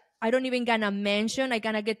 Claudia, I don't even gonna mention, I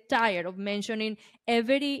gonna get tired of mentioning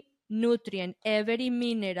every nutrient, every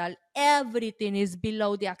mineral, everything is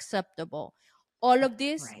below the acceptable. All of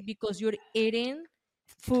this because you're eating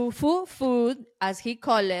food, as he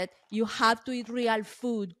call it. You have to eat real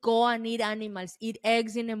food. Go and eat animals. Eat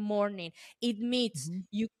eggs in the morning. Eat meats.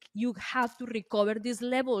 You have to recover these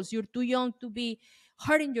levels. You're too young to be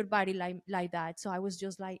hurting your body like that. So I was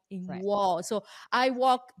just like in wow. So I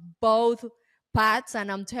walk both paths, and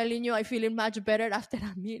I'm telling you, I feeling much better after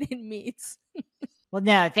I'm eating meats. Well,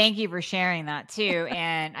 no, thank you for sharing that too.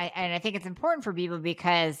 And I think it's important for people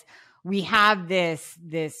because we have this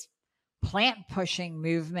plant pushing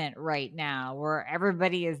movement right now where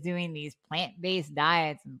everybody is doing these plant-based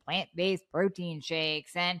diets and plant-based protein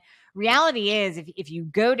shakes. And reality is, if you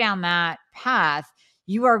go down that path,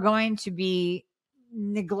 you are going to be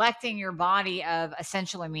neglecting your body of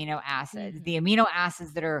essential amino acids, the amino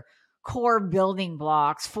acids that are core building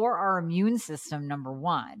blocks for our immune system, number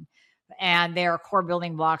one. And they are core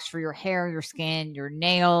building blocks for your hair, your skin, your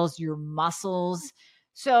nails, your muscles.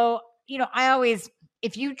 So,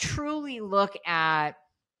 if you truly look at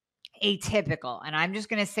a typical, and I'm just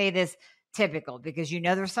going to say this typical because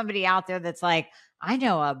there's somebody out there that's like, I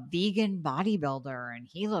know a vegan bodybuilder and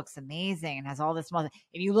he looks amazing and has all this muscle.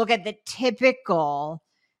 If you look at the typical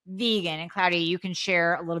vegan, and Claudia, you can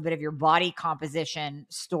share a little bit of your body composition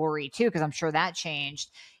story too, because I'm sure that changed.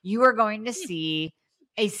 You are going to see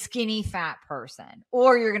a skinny fat person,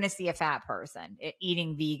 or you're going to see a fat person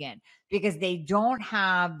eating vegan because they don't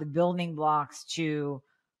have the building blocks to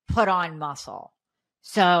put on muscle.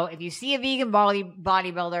 So if you see a vegan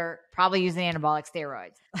bodybuilder, probably using anabolic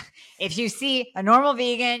steroids. If you see a normal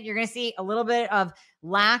vegan, you're going to see a little bit of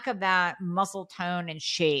lack of that muscle tone and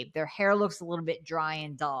shape. Their hair looks a little bit dry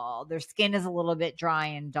and dull. Their skin is a little bit dry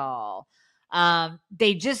and dull.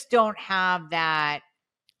 They just don't have that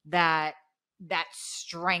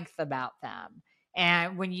strength about them.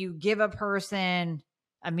 And when you give a person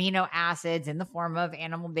amino acids in the form of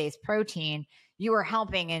animal-based protein, you are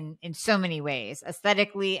helping in so many ways,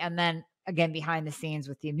 aesthetically, and then again, behind the scenes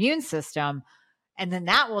with the immune system. And then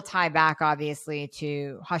that will tie back obviously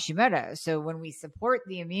to Hashimoto. So when we support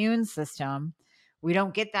the immune system, we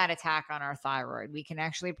don't get that attack on our thyroid. We can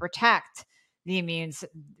actually protect the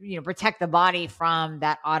protect the body from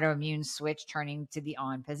that autoimmune switch turning to the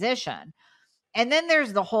on position. And then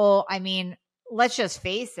there's the whole, let's just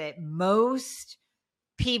face it, most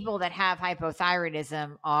people that have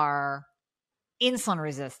hypothyroidism are insulin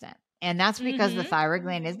resistant. And that's because the thyroid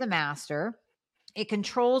gland is the master. It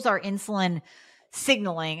controls our insulin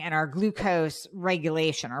signaling and our glucose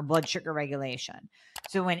regulation, our blood sugar regulation.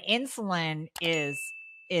 So when insulin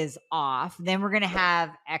is off, then we're going to have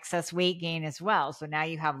excess weight gain as well. So now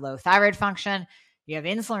you have low thyroid function, you have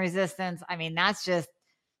insulin resistance. I mean, that's just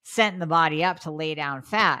setting the body up to lay down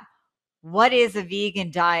fat. What is a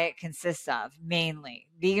vegan diet consist of? Mainly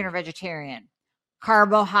vegan or vegetarian?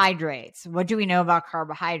 Carbohydrates. What do we know about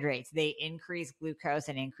carbohydrates? They increase glucose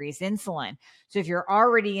and increase insulin. So if you're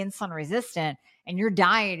already insulin resistant and your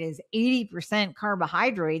diet is 80%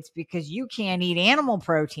 carbohydrates because you can't eat animal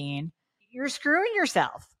protein, you're screwing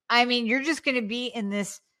yourself. I mean, you're just going to be in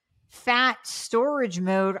this fat storage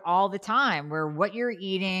mode all the time where what you're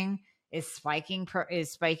eating is spiking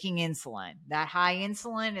insulin. That high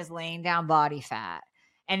insulin is laying down body fat.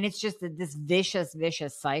 And it's just this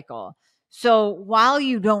vicious cycle. So while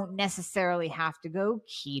you don't necessarily have to go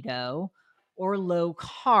keto or low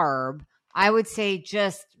carb, I would say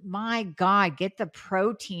just, my God, get the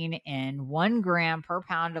protein in. 1 gram per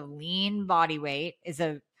pound of lean body weight is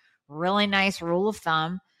a really nice rule of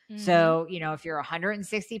thumb. So, if you're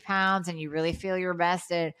 160 pounds and you really feel your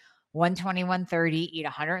best at 120, 130, eat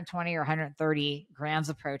 120 or 130 grams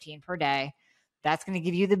of protein per day. That's going to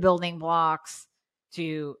give you the building blocks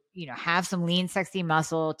to, have some lean, sexy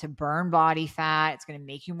muscle, to burn body fat. It's going to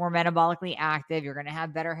make you more metabolically active. You're going to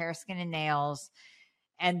have better hair, skin, and nails.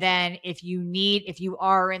 And then if you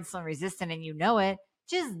are insulin resistant and you know it,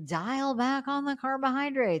 just dial back on the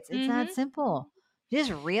carbohydrates. It's that simple.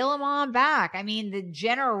 Just reel them on back. I mean, the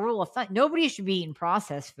general rule of thumb, nobody should be eating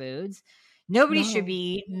processed foods. Nobody should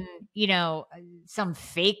be eating, some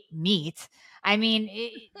fake meat. I mean,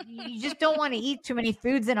 you just don't want to eat too many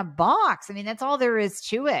foods in a box. I mean, that's all there is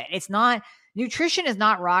to it. Nutrition is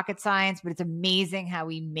not rocket science, but it's amazing how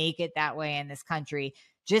we make it that way in this country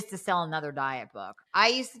just to sell another diet book. I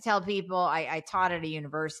used to tell people, I taught at a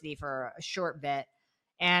university for a short bit,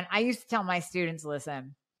 and I used to tell my students,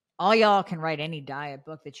 listen, all y'all can write any diet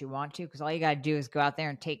book that you want to, because all you got to do is go out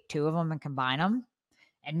there and take 2 of them and combine them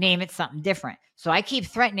and name it something different. So I keep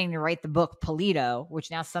threatening to write the book Paleo,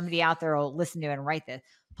 which now somebody out there will listen to and write this.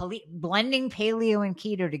 Blending paleo and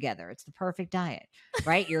keto together. It's the perfect diet,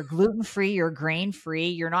 right? You're gluten-free, you're grain-free,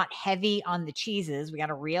 you're not heavy on the cheeses. We got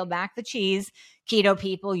to reel back the cheese. Keto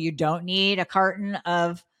people, you don't need a carton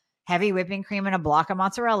of heavy whipping cream and a block of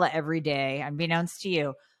mozzarella every day, unbeknownst to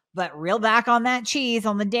you. But reel back on that cheese,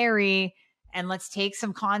 on the dairy, and let's take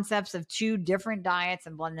some concepts of 2 different diets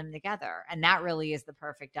and blend them together. And that really is the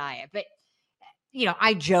perfect diet. But,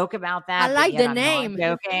 I joke about that. I like the name.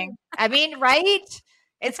 Joking. I mean, right?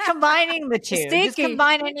 It's combining the 2. Just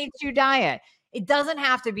combine any 2 diet. It doesn't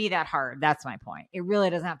have to be that hard. That's my point. It really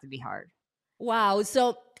doesn't have to be hard. Wow.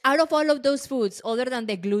 So out of all of those foods, other than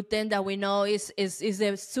the gluten that we know is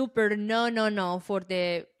a super no for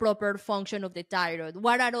the proper function of the thyroid,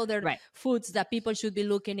 what are other foods that people should be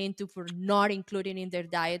looking into for not including in their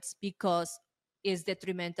diets because it's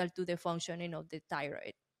detrimental to the functioning of the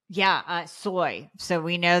thyroid? Yeah, soy. So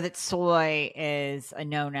we know that soy is a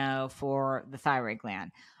no-no for the thyroid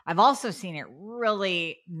gland. I've also seen it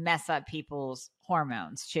really mess up people's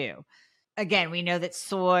hormones too. Again, we know that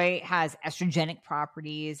soy has estrogenic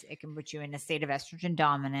properties. It can put you in a state of estrogen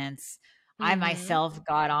dominance. I myself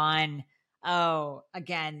got on,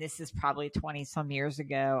 again, this is probably 20 some years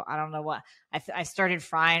ago. I don't know what. I started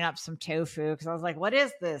frying up some tofu because I was like, what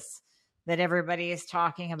is this that everybody is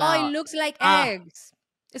talking about? Oh, it looks like eggs.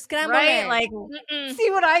 Scrambled eggs. Like, see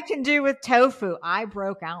what I can do with tofu. I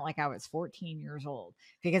broke out like I was 14 years old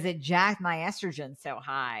because it jacked my estrogen so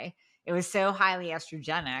high. It was so highly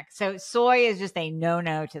estrogenic. So soy is just a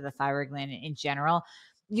no-no to the thyroid gland in general.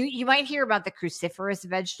 You might hear about the cruciferous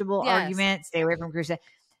vegetable argument. Stay away from cruciferous.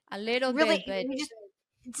 A little bit, but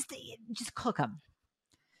just cook them.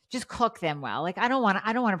 Just cook them well. Like I don't want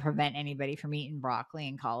to prevent anybody from eating broccoli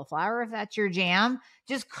and cauliflower if that's your jam.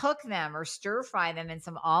 Just cook them or stir fry them in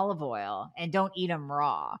some olive oil and don't eat them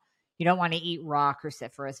raw. You don't want to eat raw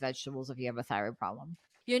cruciferous vegetables if you have a thyroid problem.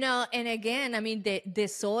 And again, I mean, the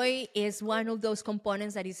soy is one of those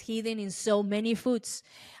components that is hidden in so many foods.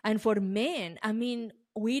 And for men, I mean,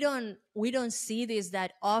 we don't see this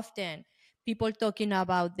that often. People talking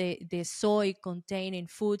about the soy containing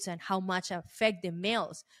foods and how much affect the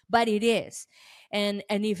males, but it is. And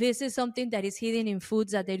if this is something that is hidden in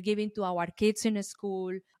foods that they're giving to our kids in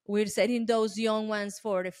school, we're setting those young ones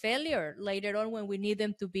for a failure later on when we need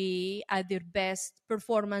them to be at their best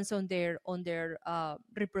performance on their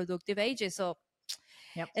reproductive ages. So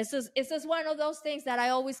Yep. It's just one of those things that I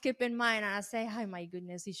always keep in mind, and I say, oh my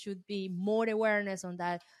goodness, it should be more awareness on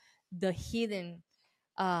that, the hidden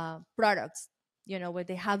products, you know, where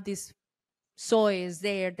they have this soy is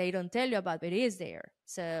there, they don't tell you about, but it is there.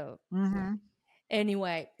 So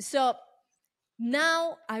anyway, so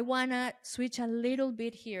now I wanna switch a little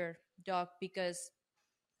bit here, Doc, because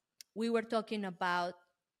we were talking about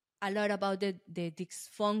a lot about the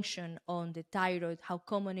dysfunction on the thyroid, how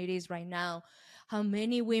common it is right now, how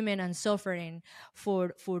many women are suffering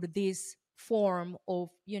for this form of,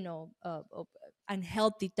 you know, of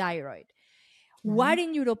unhealthy thyroid. What,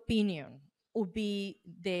 in your opinion, would be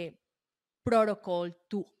the protocol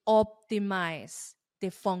to optimize the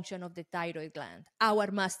function of the thyroid gland, our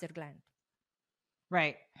master gland?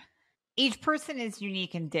 Right. Each person is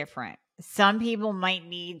unique and different. Some people might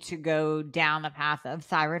need to go down the path of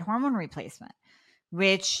thyroid hormone replacement,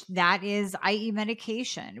 which that is IE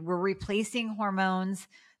medication. We're replacing hormones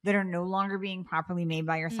that are no longer being properly made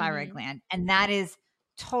by your thyroid gland. And that is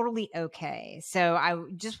totally okay. So I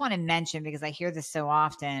just want to mention, because I hear this so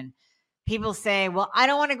often, people say, well, I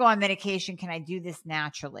don't want to go on medication. Can I do this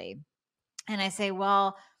naturally? And I say,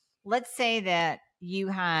 well, let's say that you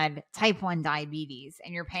had type 1 diabetes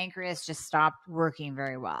and your pancreas just stopped working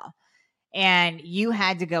very well and you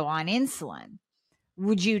had to go on insulin.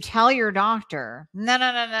 Would you tell your doctor, no,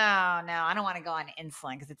 I don't want to go on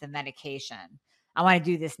insulin because it's a medication. I want to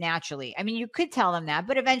do this naturally. I mean, you could tell them that,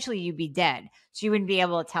 but eventually you'd be dead. So you wouldn't be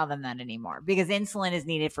able to tell them that anymore because insulin is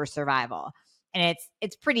needed for survival. And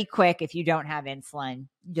it's pretty quick. If you don't have insulin,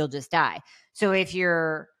 you'll just die. So if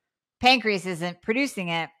your pancreas isn't producing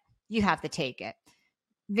it, you have to take it.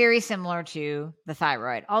 Very similar to the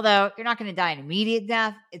thyroid. Although you're not going to die an immediate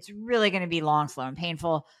death, it's really going to be long, slow, and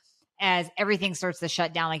painful as everything starts to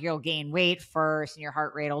shut down. Like you'll gain weight first and your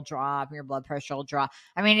heart rate will drop and your blood pressure will drop.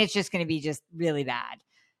 I mean, it's just going to be just really bad.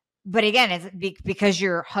 But again, it's because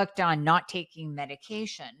you're hooked on not taking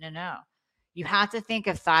medication. No. You have to think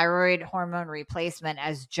of thyroid hormone replacement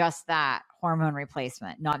as just that, hormone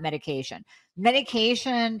replacement, not medication.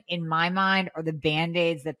 Medication, in my mind, are the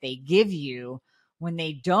Band-Aids that they give you when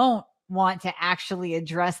they don't want to actually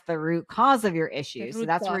address the root cause of your issue. So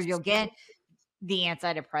that's where you'll get the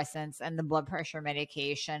antidepressants and the blood pressure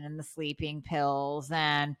medication and the sleeping pills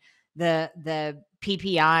and the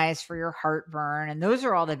PPIs for your heartburn. And those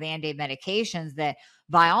are all the Band-Aid medications that,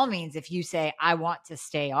 by all means, if you say, I want to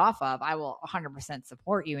stay off of, I will 100%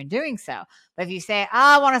 support you in doing so. But if you say,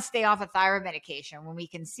 I want to stay off of thyroid medication, when we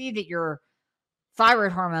can see that your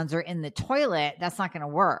thyroid hormones are in the toilet, that's not going to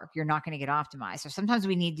work. You're not going to get optimized. So sometimes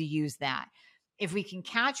we need to use that. If we can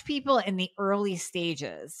catch people in the early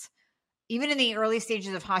stages, even in the early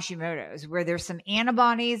stages of Hashimoto's, where there's some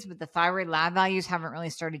antibodies, but the thyroid lab values haven't really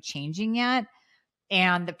started changing yet,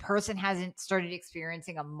 and the person hasn't started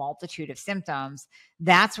experiencing a multitude of symptoms,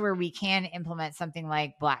 that's where we can implement something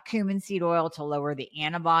like black cumin seed oil to lower the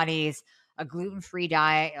antibodies, a gluten-free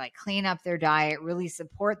diet, like clean up their diet, really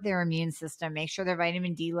support their immune system, make sure their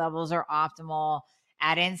vitamin D levels are optimal,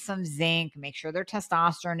 add in some zinc, make sure their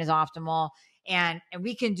testosterone is optimal. And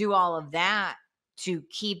we can do all of that to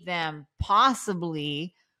keep them,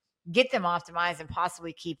 possibly get them optimized and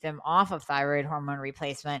possibly keep them off of thyroid hormone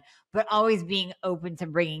replacement, but always being open to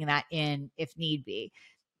bringing that in if need be.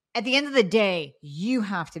 At the end of the day, you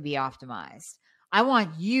have to be optimized. I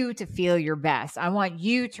want you to feel your best. I want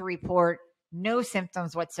you to report no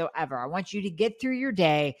symptoms whatsoever. I want you to get through your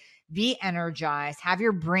day, be energized, have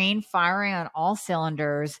your brain firing on all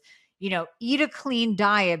cylinders, eat a clean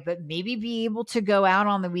diet, but maybe be able to go out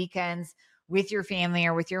on the weekends with your family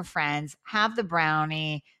or with your friends, have the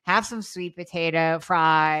brownie, have some sweet potato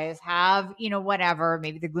fries, have, whatever,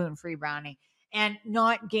 maybe the gluten-free brownie, and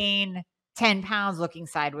not gain 10 pounds looking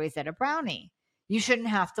sideways at a brownie. You shouldn't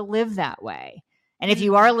have to live that way. And if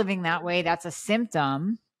you are living that way, that's a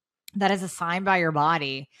symptom, that is a sign by your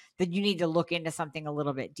body that you need to look into something a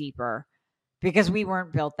little bit deeper, because we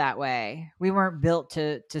weren't built that way. We weren't built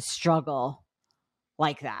to struggle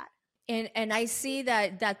like that. And I see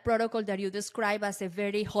that protocol that you describe as a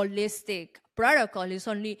very holistic protocol is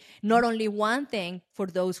not only one thing for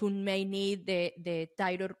those who may need the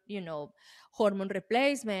thyroid, hormone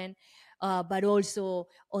replacement, but also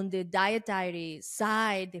on the dietary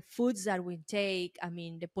side, the foods that we take, I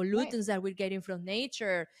mean, the pollutants that we're getting from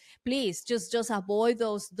nature. Please just avoid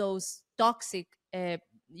those toxic,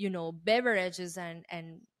 beverages,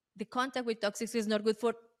 and the contact with toxics is not good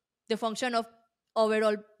for the function of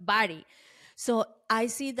overall body. So I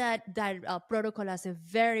see that protocol as a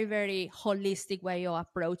very, very holistic way of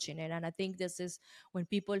approaching it. And I think this is when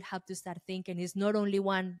people have to start thinking it's not only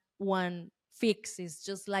one fix, it's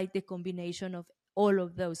just like the combination all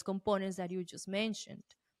of those components that you just mentioned.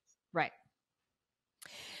 Right.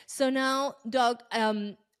 So now, Doc,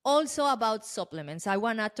 also about supplements. I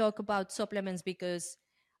want to talk about supplements because,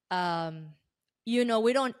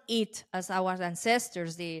 we don't eat as our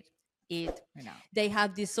ancestors did eat. They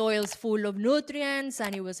have these soils full of nutrients,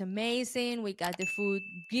 and it was amazing. We got the food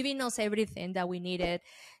giving us everything that we needed.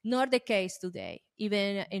 Not the case today.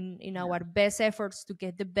 Even in our best efforts to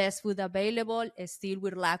get the best food available, still we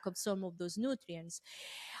lack of some of those nutrients.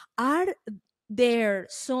 Are there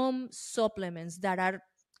some supplements that are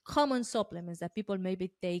common supplements that people may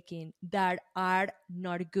be taking that are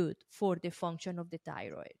not good for the function of the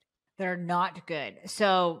thyroid? They're not good.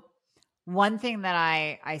 So one thing that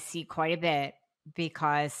I see quite a bit,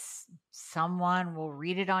 because someone will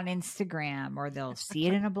read it on Instagram or they'll see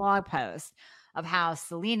it in a blog post of how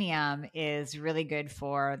selenium is really good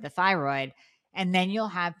for the thyroid. And then you'll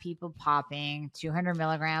have people popping 200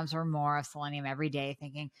 milligrams or more of selenium every day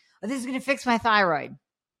thinking, oh, this is going to fix my thyroid.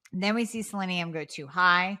 And then we see selenium go too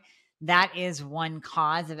high. That is one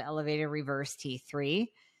cause of elevated reverse T3.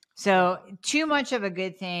 So too much of a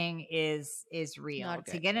good thing is real.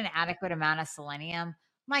 To get an adequate amount of selenium,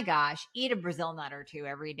 my gosh, eat a Brazil nut or two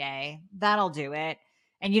every day. That'll do it.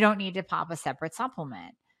 And you don't need to pop a separate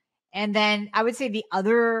supplement. And then I would say the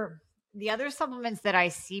other supplements that I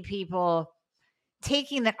see people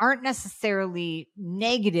taking that aren't necessarily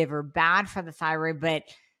negative or bad for the thyroid, but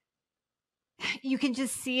you can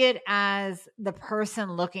just see it as the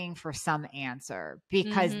person looking for some answer,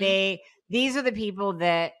 because these are the people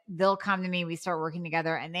that they'll come to me, we start working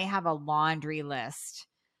together, and they have a laundry list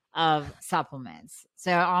of supplements.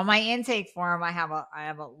 So on my intake form, I have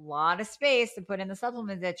a lot of space to put in the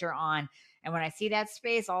supplements that you're on. And when I see that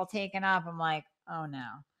space all taken up, I'm like, oh no.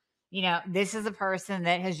 This is a person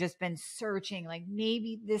that has just been searching, like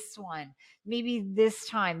maybe this one, maybe this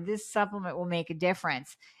time, this supplement will make a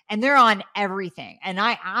difference. And they're on everything. And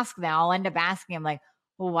I ask them, I'll end up asking them like,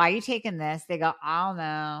 well, why are you taking this? They go, I don't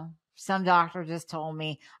know. Some doctor just told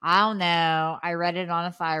me. I don't know. I read it on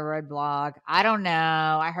a thyroid blog. I don't know.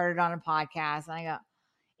 I heard it on a podcast. And I go,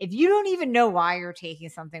 if you don't even know why you're taking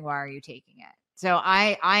something, why are you taking it? So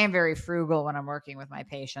I am very frugal when I'm working with my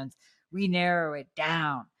patients. We narrow it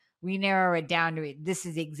down. To this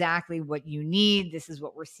is exactly what you need. This is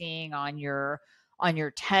what we're seeing on your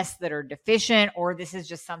tests that are deficient, or this is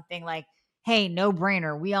just something like, hey, no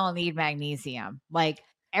brainer. We all need magnesium. Like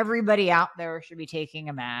everybody out there should be taking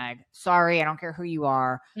a mag. Sorry, I don't care who you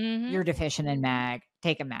are. You're deficient in mag.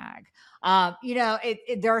 Take a mag.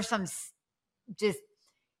 There are some just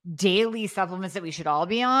daily supplements that we should all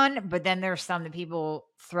be on, but then there's some that people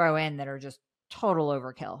throw in that are just total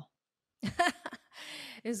overkill.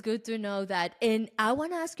 It's good to know that. And I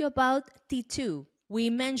want to ask you about T2.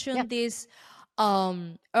 We mentioned this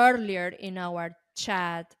earlier in our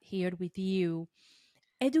chat here with you.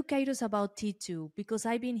 Educate us about T2, because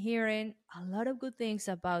I've been hearing a lot of good things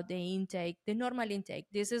about the intake, the normal intake.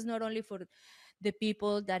 This is not only for the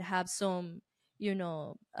people that have some,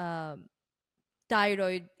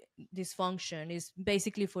 thyroid dysfunction. Is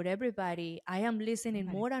basically for everybody. I am listening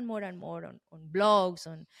more and more and more on blogs,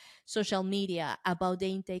 on social media about the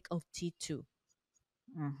intake of T2.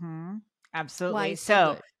 Absolutely. Why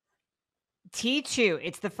so T2,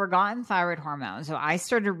 it's the forgotten thyroid hormone. So I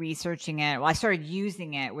started researching it. Well, I started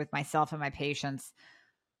using it with myself and my patients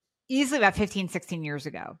easily about 15, 16 years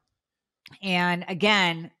ago. And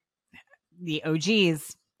again, the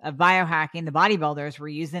OGs of biohacking, the bodybuilders, were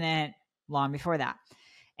using it long before that.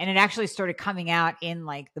 And it actually started coming out in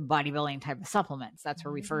like the bodybuilding type of supplements. That's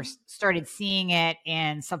where we first started seeing it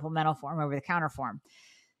in supplemental form, over-the-counter form.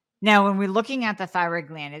 Now, when we're looking at the thyroid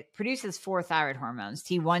gland, it produces 4 thyroid hormones,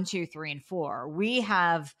 T1, 2, 3, and 4. We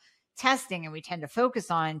have testing, and we tend to focus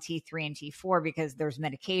on T3 and T4 because there's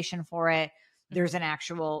medication for it. There's an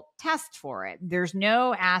actual test for it. There's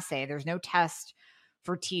no assay. There's no test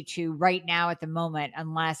for T2 right now at the moment,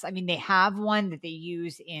 unless, they have one that they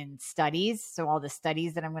use in studies. So all the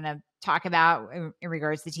studies that I'm going to talk about in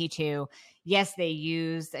regards to T2, yes, they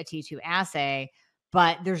use a T2 assay,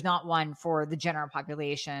 but there's not one for the general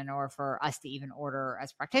population or for us to even order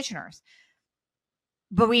as practitioners.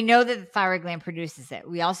 But we know that the thyroid gland produces it.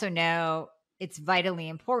 We also know it's vitally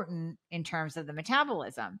important in terms of the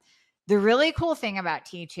metabolism. The really cool thing about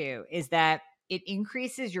T2 is that it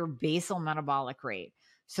increases your basal metabolic rate.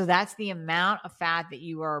 So that's the amount of fat that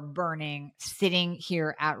you are burning sitting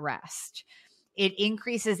here at rest. It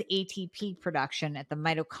increases ATP production at the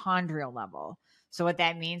mitochondrial level. So what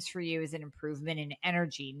that means for you is an improvement in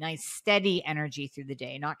energy, nice steady energy through the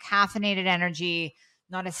day, not caffeinated energy,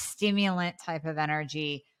 not a stimulant type of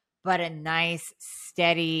energy, but a nice,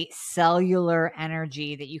 steady cellular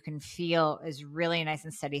energy that you can feel is really nice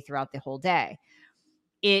and steady throughout the whole day.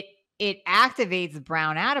 It activates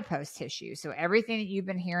brown adipose tissue. So everything that you've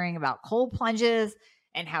been hearing about cold plunges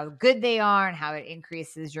and how good they are and how it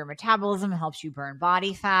increases your metabolism, helps you burn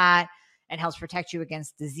body fat, and helps protect you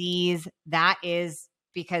against disease, that is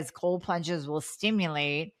because cold plunges will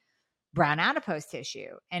stimulate brown adipose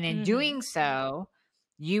tissue. And in doing so,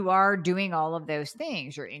 you are doing all of those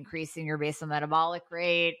things. You're increasing your basal metabolic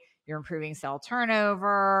rate, you're improving cell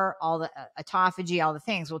turnover, all the autophagy, all the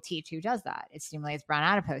things. Well, T2 does that. It stimulates brown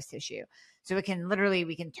adipose tissue. So we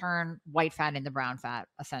can turn white fat into brown fat,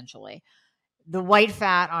 essentially. The white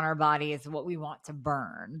fat on our body is what we want to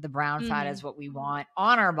burn. The brown fat is what we want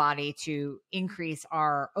on our body to increase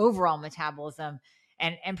our overall metabolism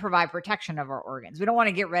and provide protection of our organs. We don't want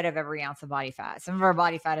to get rid of every ounce of body fat. Some of our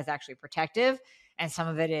body fat is actually protective, and some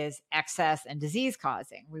of it is excess and disease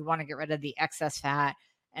causing. We want to get rid of the excess fat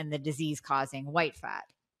and the disease causing white fat.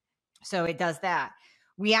 So it does that.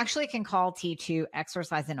 We actually can call T2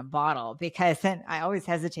 exercise in a bottle, because then I always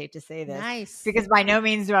hesitate to say this, because by no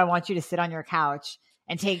means do I want you to sit on your couch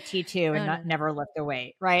and take T2 and never lift a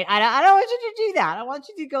weight, right? I don't want you to do that. I want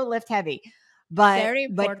you to go lift heavy. But, very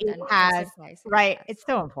important. But it has, right? It's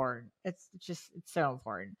so important. It's so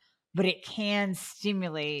important. But it can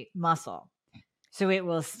stimulate muscle. So it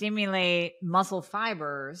will stimulate muscle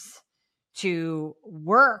fibers to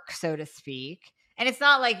work, so to speak. And it's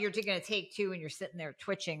not like you're going to take two and you're sitting there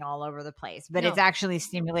twitching all over the place, but it's actually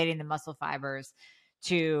stimulating the muscle fibers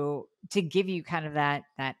to give you kind of that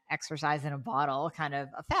exercise in a bottle kind of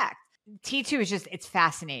effect. T2 is it's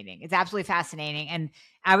fascinating. It's absolutely fascinating. And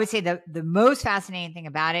I would say the most fascinating thing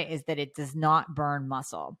about it is that it does not burn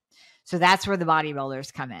muscle. So that's where the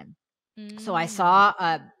bodybuilders come in. So I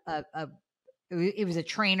saw it was a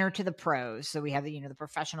trainer to the pros. So we have the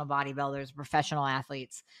professional bodybuilders, professional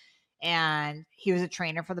athletes, and he was a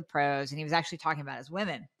trainer for the pros, and he was actually talking about his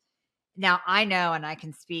women. Now I know, and I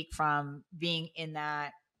can speak from being in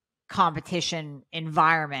that competition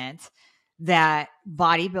environment, that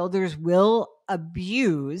bodybuilders will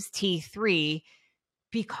abuse T3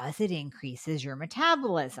 because it increases your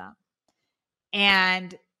metabolism.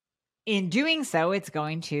 And in doing so, it's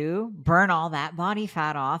going to burn all that body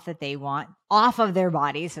fat off that they want off of their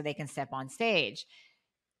body so they can step on stage.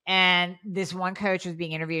 And this one coach was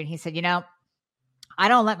being interviewed, and he said, I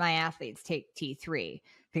don't let my athletes take T3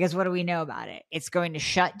 because what do we know about it? It's going to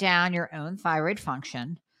shut down your own thyroid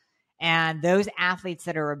function. And those athletes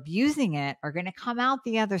that are abusing it are going to come out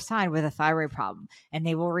the other side with a thyroid problem, and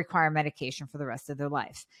they will require medication for the rest of their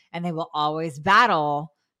life. And they will always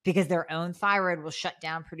battle, because their own thyroid will shut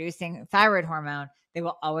down producing thyroid hormone. They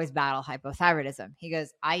will always battle hypothyroidism. He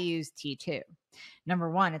goes, I use T2. Number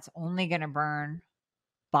one, it's only going to burn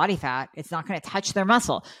body fat. It's not going to touch their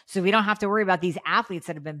muscle. So we don't have to worry about these athletes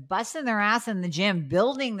that have been busting their ass in the gym,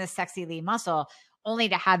 building this sexy lean muscle, only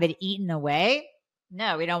to have it eaten away.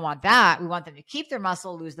 No, we don't want that. We want them to keep their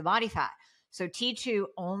muscle, lose the body fat. So T2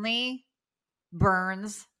 only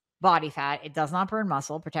burns body fat. It does not burn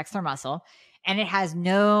muscle, protects their muscle. And it has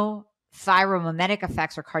no thyromimetic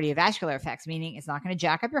effects or cardiovascular effects, meaning it's not going to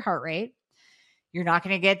jack up your heart rate. You're not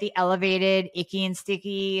going to get the elevated, icky and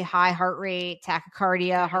sticky, high heart rate,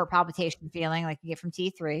 tachycardia, heart palpitation feeling like you get from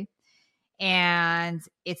T3. And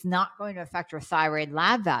it's not going to affect your thyroid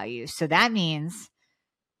lab values. So that means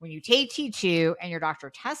when you take T2 and your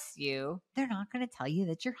doctor tests you, they're not going to tell you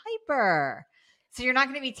that you're hyper. So you're not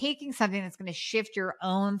going to be taking something that's going to shift your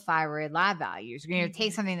own thyroid lab values. You're going to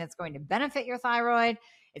take something that's going to benefit your thyroid.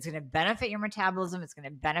 It's going to benefit your metabolism. It's going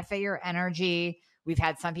to benefit your energy. We've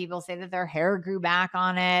had some people say that their hair grew back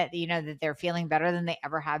on it, that they're feeling better than they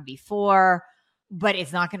ever have before, but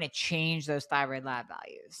it's not going to change those thyroid lab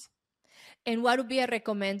values. And what would be a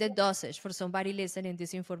recommended dosage for somebody listening to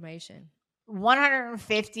this information?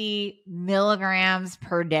 150 milligrams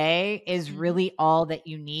per day is really all that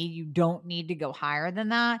you need. You don't need to go higher than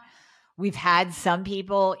that. We've had some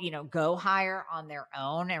people, go higher on their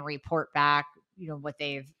own and report back, what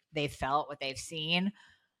they've felt, what they've seen.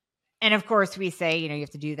 And of course we say, you have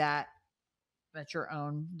to do that at your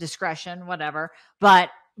own discretion, whatever. But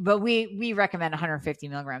we recommend 150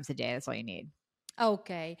 milligrams a day. That's all you need.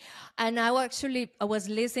 Okay. And I was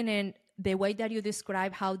listening the way that you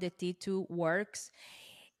describe how the T2 works,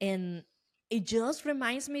 and it just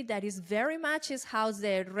reminds me that it's very much is how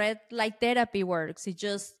the red light therapy works. It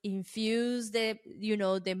just infuse the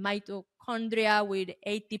mitochondria with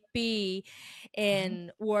ATP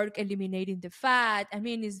and work eliminating the fat. I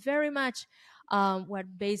mean, it's very much what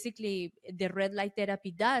basically the red light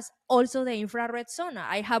therapy does. Also the infrared sauna.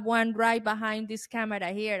 I have one right behind this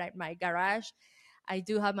camera here at my garage. I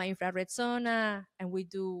do have my infrared sauna, and we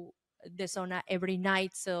do the sauna every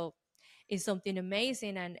night. So it's something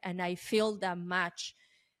amazing, and I feel that much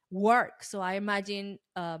work. So I imagine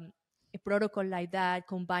a protocol like that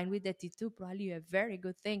combined with the T2 probably a very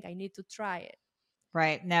good thing. I need to try it.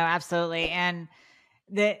 Right. No, absolutely. And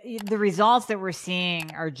the results that we're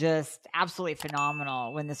seeing are just absolutely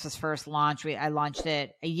phenomenal. When this was first launched, I launched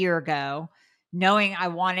it a year ago, knowing I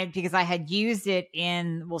wanted, because I had used it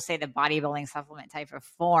in, we'll say, the bodybuilding supplement type of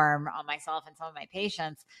form on myself and some of my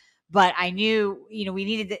patients. But I knew, we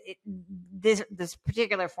needed this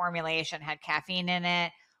particular formulation had caffeine in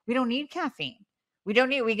it. We don't need caffeine. We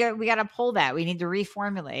got to pull that. We need to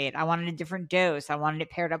reformulate. I wanted a different dose. I wanted it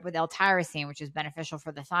paired up with L-tyrosine, which is beneficial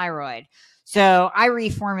for the thyroid. So I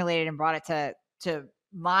reformulated and brought it to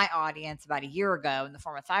my audience about a year ago in the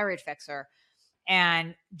form of Thyroid Fixer.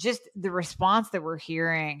 And just the response that we're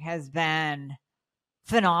hearing has been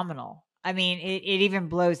phenomenal. I mean, it even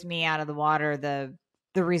blows me out of the water,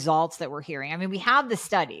 the results that we're hearing. I mean, we have the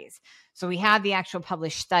studies. So we have the actual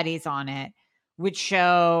published studies on it, which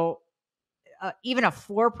show even a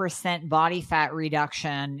 4% body fat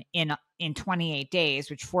reduction in 28 days,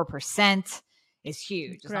 which 4% is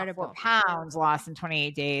huge. Incredible. It's not 4 pounds lost in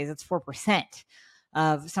 28 days. It's 4%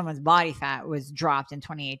 of someone's body fat was dropped in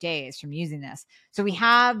 28 days from using this. So we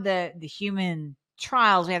have the human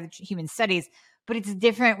trials, we have the human studies, but it's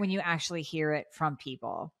different when you actually hear it from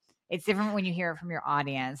people. It's different when you hear it from your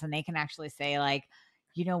audience, and they can actually say, like,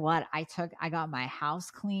 you know what? I got my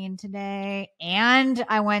house clean today, and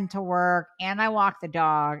I went to work, and I walked the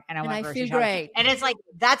dog, and I feel great. And it's like,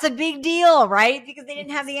 that's a big deal, right? Because they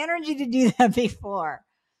didn't have the energy to do that before.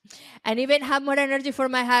 And even have more energy for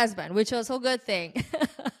my husband, which was a good thing.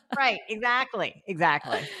 Right. Exactly.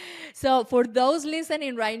 So for those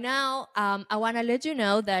listening right now, I want to let you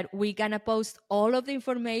know that we're going to post all of the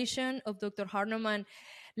information of Dr. Hornaman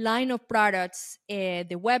line of products, the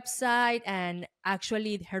website, and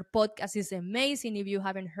actually her podcast is amazing. If you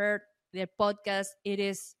haven't heard their podcast, it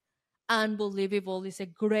is unbelievable. It's a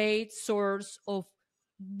great source of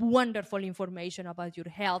wonderful information about your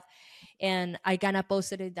health, and I gonna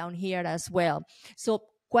post it down here as well. So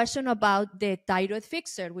question about the Thyroid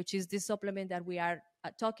Fixer, which is the supplement that we are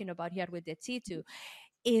talking about here with the T2.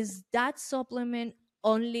 Is that supplement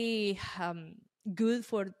only good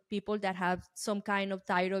for people that have some kind of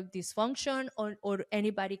thyroid dysfunction, or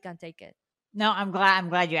anybody can take it? No, I'm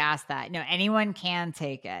glad you asked that. No, anyone can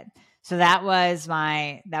take it. So that was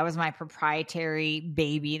my proprietary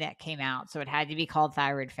baby that came out. So it had to be called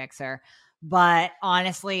Thyroid Fixer. But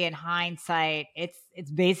honestly, in hindsight,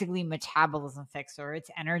 it's basically metabolism fixer. It's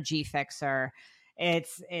energy fixer.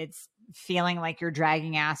 It's feeling like you're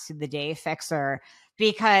dragging ass through the day fixer,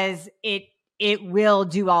 because it will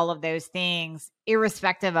do all of those things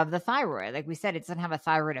irrespective of the thyroid. Like we said, it doesn't have a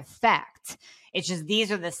thyroid effect. It's just,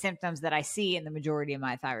 these are the symptoms that I see in the majority of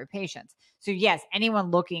my thyroid patients. So yes,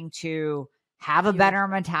 anyone looking to have a better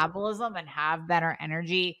metabolism and have better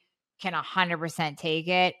energy can 100% take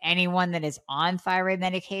it. Anyone that is on thyroid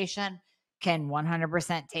medication can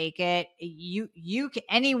 100% take it.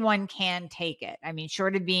 Anyone can take it. I mean,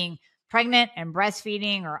 short of being pregnant and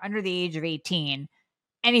breastfeeding or under the age of 18,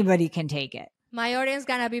 anybody can take it. My audience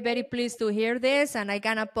gonna be very pleased to hear this, and I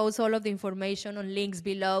gonna post all of the information on links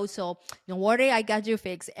below. So don't worry, I got you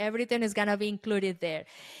fixed. Everything is gonna be included there.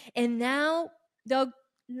 And now, the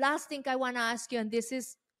last thing I wanna ask you, and this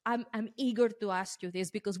is, I'm eager to ask you this,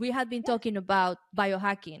 because we have been talking about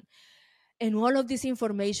biohacking and all of this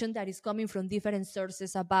information that is coming from different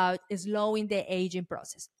sources about slowing the aging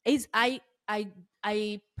process.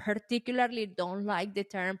 I particularly don't like the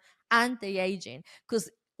term anti-aging, because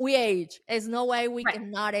we age. There's no way we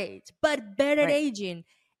cannot age. But better aging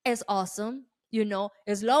is awesome.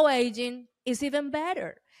 Slow aging is even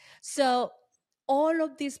better. So all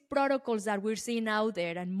of these protocols that we're seeing out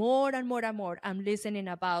there, and more and more and more, I'm listening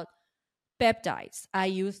about peptides. I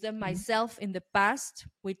used them myself in the past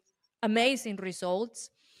with amazing results.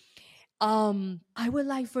 I would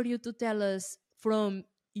like for you to tell us, from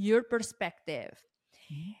your perspective,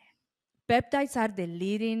 peptides are the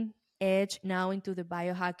leading edge now into the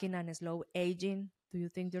biohacking and slow aging. Do you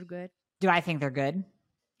think they're good? Do I think they're good?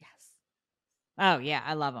 Yes. Oh yeah,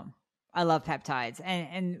 I love them. I love peptides,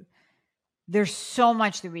 and there's so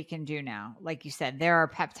much that we can do now. Like you said, there are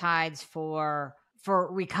peptides for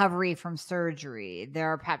recovery from surgery. There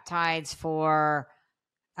are peptides for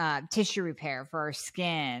tissue repair, for our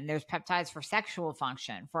skin. There's peptides for sexual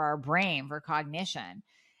function, for our brain, for cognition.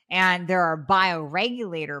 And there are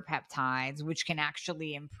bioregulator peptides, which can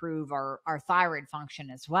actually improve our thyroid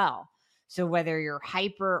function as well. So whether you're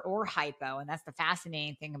hyper or hypo, and that's the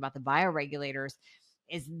fascinating thing about the bioregulators,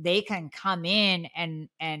 is they can come in and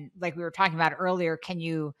like we were talking about earlier, can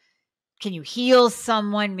you heal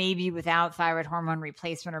someone maybe without thyroid hormone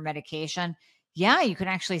replacement or medication? Yeah, you can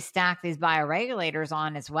actually stack these bioregulators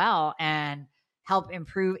on as well and help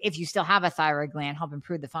improve, if you still have a thyroid gland, help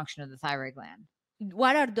improve the function of the thyroid gland.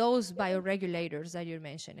 What are those bioregulators that you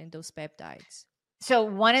mentioned in those peptides? So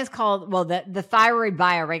one is called, well, the thyroid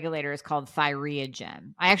bioregulator is called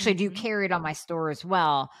Thyrogen. I actually do carry it on my store as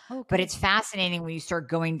well. Okay. But it's fascinating when you start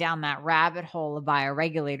going down that rabbit hole of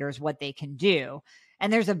bioregulators, what they can do.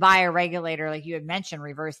 And there's a bioregulator, like you had mentioned,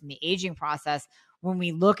 reversing the aging process. When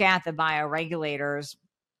we look at the bioregulators,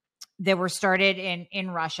 they were started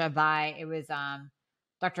in Russia by, it was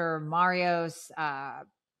Dr. Marios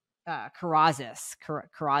Karazias.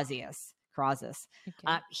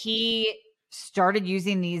 Okay. He started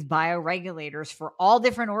using these bioregulators for all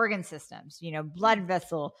different organ systems, blood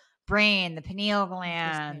vessel, brain, the pineal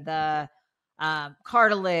gland, the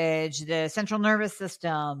cartilage, the central nervous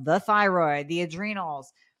system, the thyroid, the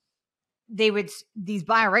adrenals. These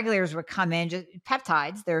bioregulators would come in, just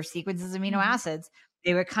peptides, they're sequences of amino acids.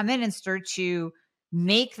 They would come in and start to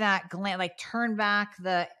make that gland, like turn back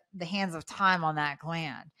the hands of time on that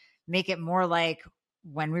gland, make it more like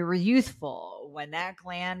when we were youthful, when that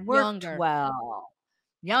gland worked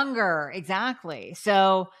younger. Exactly.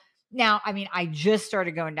 So now, I mean, I just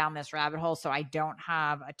started going down this rabbit hole, so I don't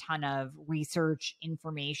have a ton of research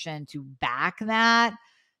information to back that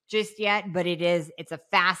just yet, but it's a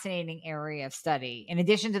fascinating area of study. In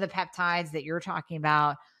addition to the peptides that you're talking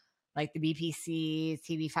about, like the BPCs,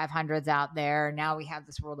 TB500s out there, now we have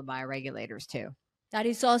this world of bioregulators too. That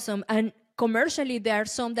is awesome. And commercially, there are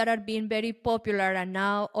some that are being very popular and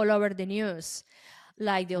now all over the news,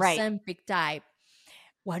 like the Ozempic type.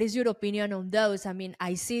 What is your opinion on those? I mean,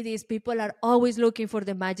 I see these people are always looking for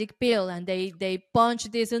the magic pill, and they punch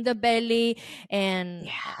this in the belly. And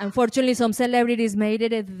unfortunately, some celebrities made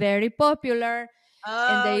it very popular.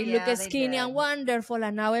 And they look skinny and wonderful,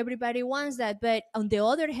 and now everybody wants that. But on the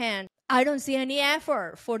other hand, I don't see any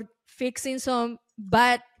effort for fixing some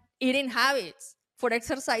bad eating habits, for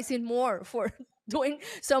exercising more, for doing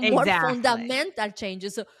some more fundamental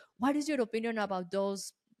changes. So what is your opinion about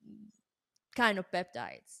those kind of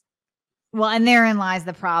peptides? Well, and therein lies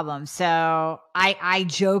the problem. So I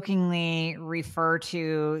jokingly refer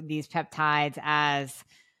to these peptides as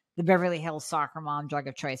the Beverly Hills soccer mom drug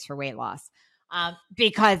of choice for weight loss.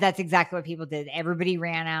 Because that's exactly what people did. Everybody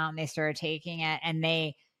ran out and they started taking it, and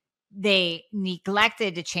they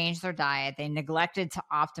neglected to change their diet. They neglected to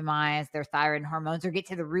optimize their thyroid hormones or get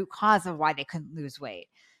to the root cause of why they couldn't lose weight.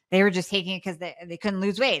 They were just taking it because they couldn't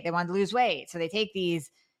lose weight. They wanted to lose weight. So they take these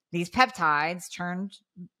peptides turned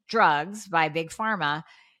drugs by big pharma,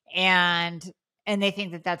 and they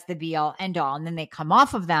think that that's the be all end all. And then they come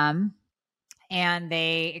off of them and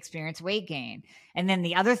they experience weight gain. And then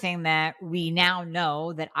the other thing that we now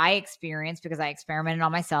know that I experienced because I experimented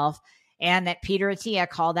on myself, and that Peter Attia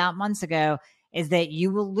called out months ago, is that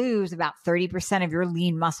you will lose about 30% of your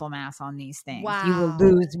lean muscle mass on these things. Wow. You will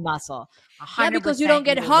lose muscle. Yeah, because you don't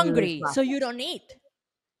get hungry, so you don't eat.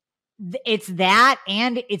 It's that,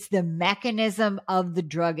 and it's the mechanism of the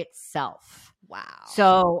drug itself. Wow.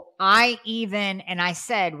 So I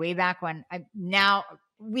said way back when, now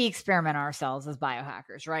we experiment ourselves as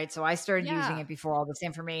biohackers, right? So I started using it before all this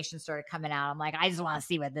information started coming out. I'm like, I just want to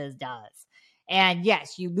see what this does. And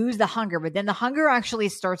yes, you lose the hunger, but then the hunger actually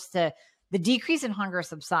the decrease in hunger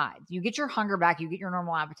subsides. You get your hunger back, you get your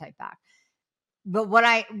normal appetite back.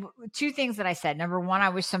 But two things that I said. Number one, I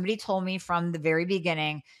wish somebody told me from the very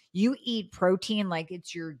beginning, you eat protein like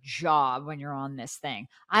it's your job when you're on this thing.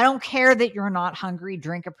 I don't care that you're not hungry,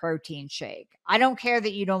 drink a protein shake. I don't care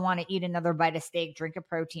that you don't want to eat another bite of steak, drink a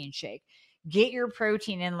protein shake. Get your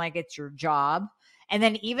protein in like it's your job. And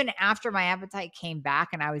then even after my appetite came back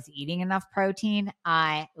and I was eating enough protein,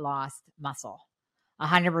 I lost muscle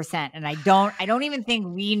 100%. And I don't even think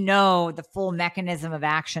we know the full mechanism of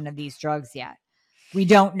action of these drugs yet. We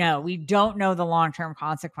don't know. We don't know the long-term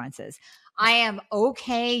consequences. I am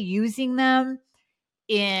okay using them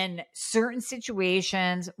in certain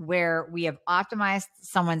situations where we have optimized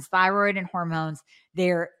someone's thyroid and hormones.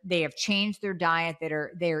 They have changed their diet.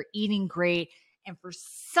 They're eating great. And for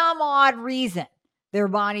some odd reason, their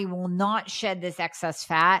body will not shed this excess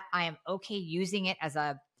fat. I am okay using it as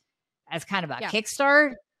kind of a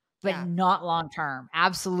kickstart, but not long-term.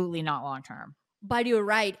 Absolutely not long-term. But you're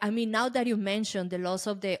right. I mean, now that you mentioned the loss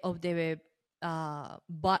of the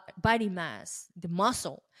body mass, the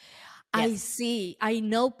muscle. Yes. I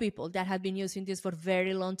know people that have been using this for a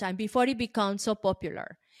very long time before it becomes so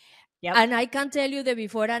popular. Yep. And I can tell you the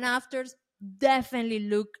before and afters definitely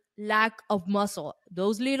look lack of muscle.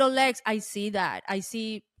 Those little legs, I see that.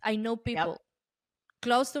 I know people Yep.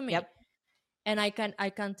 close to me, Yep. and I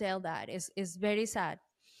can tell that. It's very sad.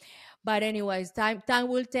 But anyways, time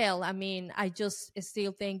will tell. I mean, I just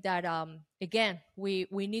still think that again, we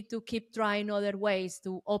need to keep trying other ways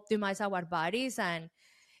to optimize our bodies and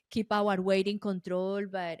keep our weight in control.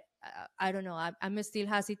 But I don't know. I'm still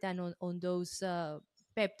hesitant on those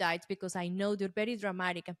peptides because I know they're very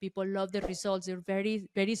dramatic and people love the results. They're very,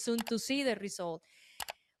 very soon to see the result.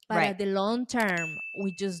 But Right. at the long term,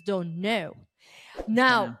 we just don't know. Don't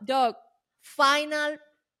Now, know. Doc, final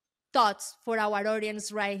thoughts for our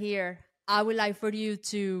audience right here. I would like for you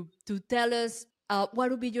to tell us what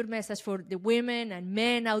would be your message for the women and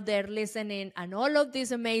men out there listening and all of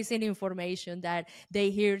this amazing information that they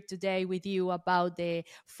hear today with you about the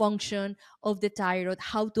function of the thyroid,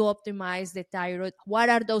 how to optimize the thyroid, what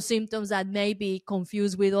are those symptoms that may be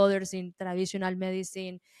confused with others in traditional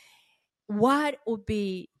medicine. What would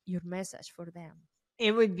be your message for them?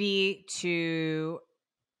 It would be to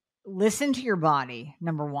listen to your body,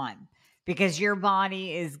 number one, because your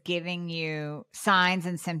body is giving you signs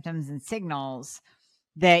and symptoms and signals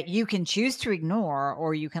that you can choose to ignore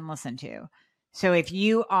or you can listen to. So if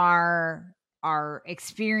you are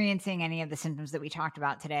experiencing any of the symptoms that we talked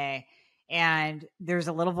about today, and there's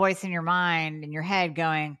a little voice in your mind, in your head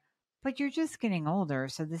going, but you're just getting older,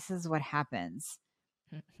 so this is what happens.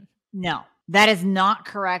 No, that is not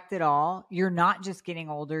correct at all. You're not just getting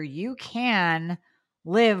older. You can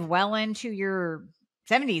live well into your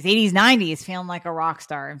 70s, 80s, 90s, feeling like a rock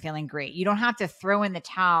star and feeling great. You don't have to throw in the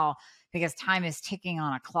towel because time is ticking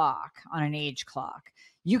on a clock, on an age clock.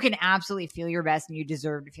 You can absolutely feel your best and you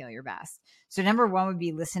deserve to feel your best. So number one would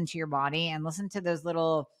be listen to your body and listen to those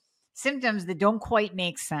little symptoms that don't quite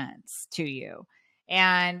make sense to you.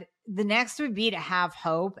 And the next would be to have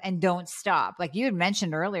hope and don't stop. Like you had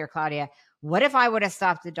mentioned earlier, Claudia, what if I would have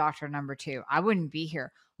stopped at doctor number 2? I wouldn't be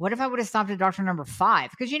here. What if I would have stopped at doctor number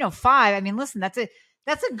 5? Because 5, I mean, listen, that's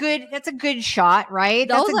a good shot, right?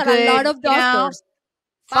 Those That's are a lot of doctors.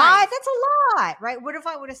 5, that's a lot, right? What if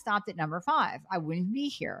I would have stopped at number 5? I wouldn't be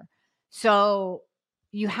here. So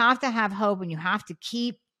you have to have hope and you have to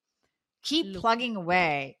keep plugging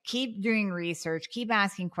away, keep doing research, keep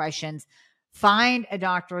asking questions. Find a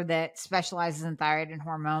doctor that specializes in thyroid and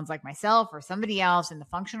hormones like myself or somebody else in the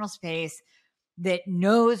functional space that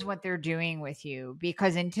knows what they're doing with you.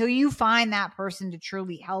 Because until you find that person to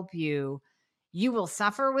truly help you, you will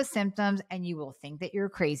suffer with symptoms and you will think that you're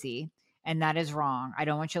crazy. And that is wrong. I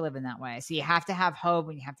don't want you living that way. So you have to have hope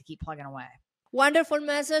and you have to keep plugging away. Wonderful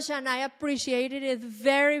message, and I appreciated it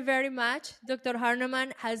very, very much. Dr.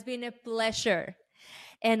 Hornaman, has been a pleasure.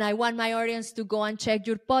 And I want my audience to go and check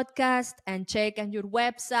your podcast and check on your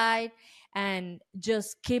website and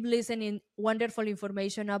just keep listening. Wonderful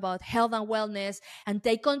information about health and wellness and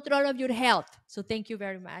take control of your health. So thank you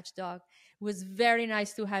very much, Doc. It was very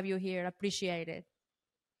nice to have you here. Appreciate it.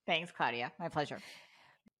 Thanks, Claudia. My pleasure.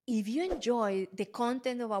 If you enjoy the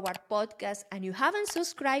content of our podcast and you haven't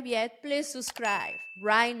subscribed yet, please subscribe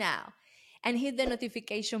right now and hit the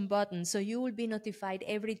notification button so you will be notified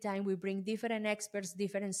every time we bring different experts,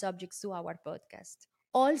 different subjects to our podcast.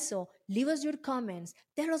 Also, leave us your comments.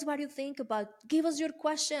 Tell us what you think about. Give us your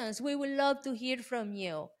questions. We would love to hear from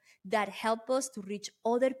you. That help us to reach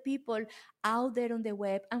other people out there on the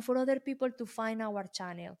web and for other people to find our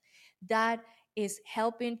channel. That is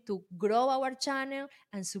helping to grow our channel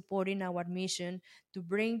and supporting our mission to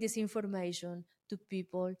bring this information to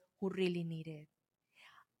people who really need it.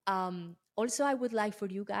 Also, I would like for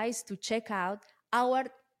you guys to check out our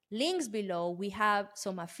links below. We have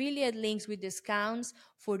some affiliate links with discounts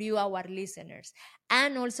for you, our listeners.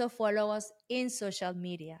 And also follow us in social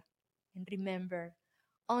media. And remember,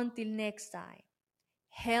 until next time,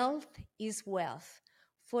 health is wealth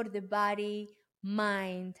for the body,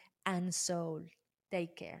 mind, and soul.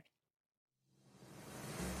 Take care.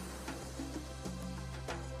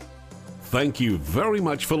 Thank you very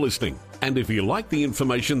much for listening. And if you like the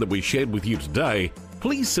information that we shared with you today,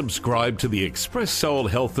 please subscribe to the Express Soul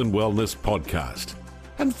Health and Wellness podcast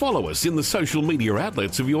and follow us in the social media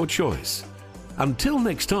outlets of your choice. Until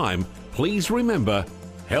next time, please remember,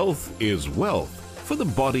 health is wealth for the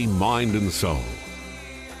body, mind, and soul.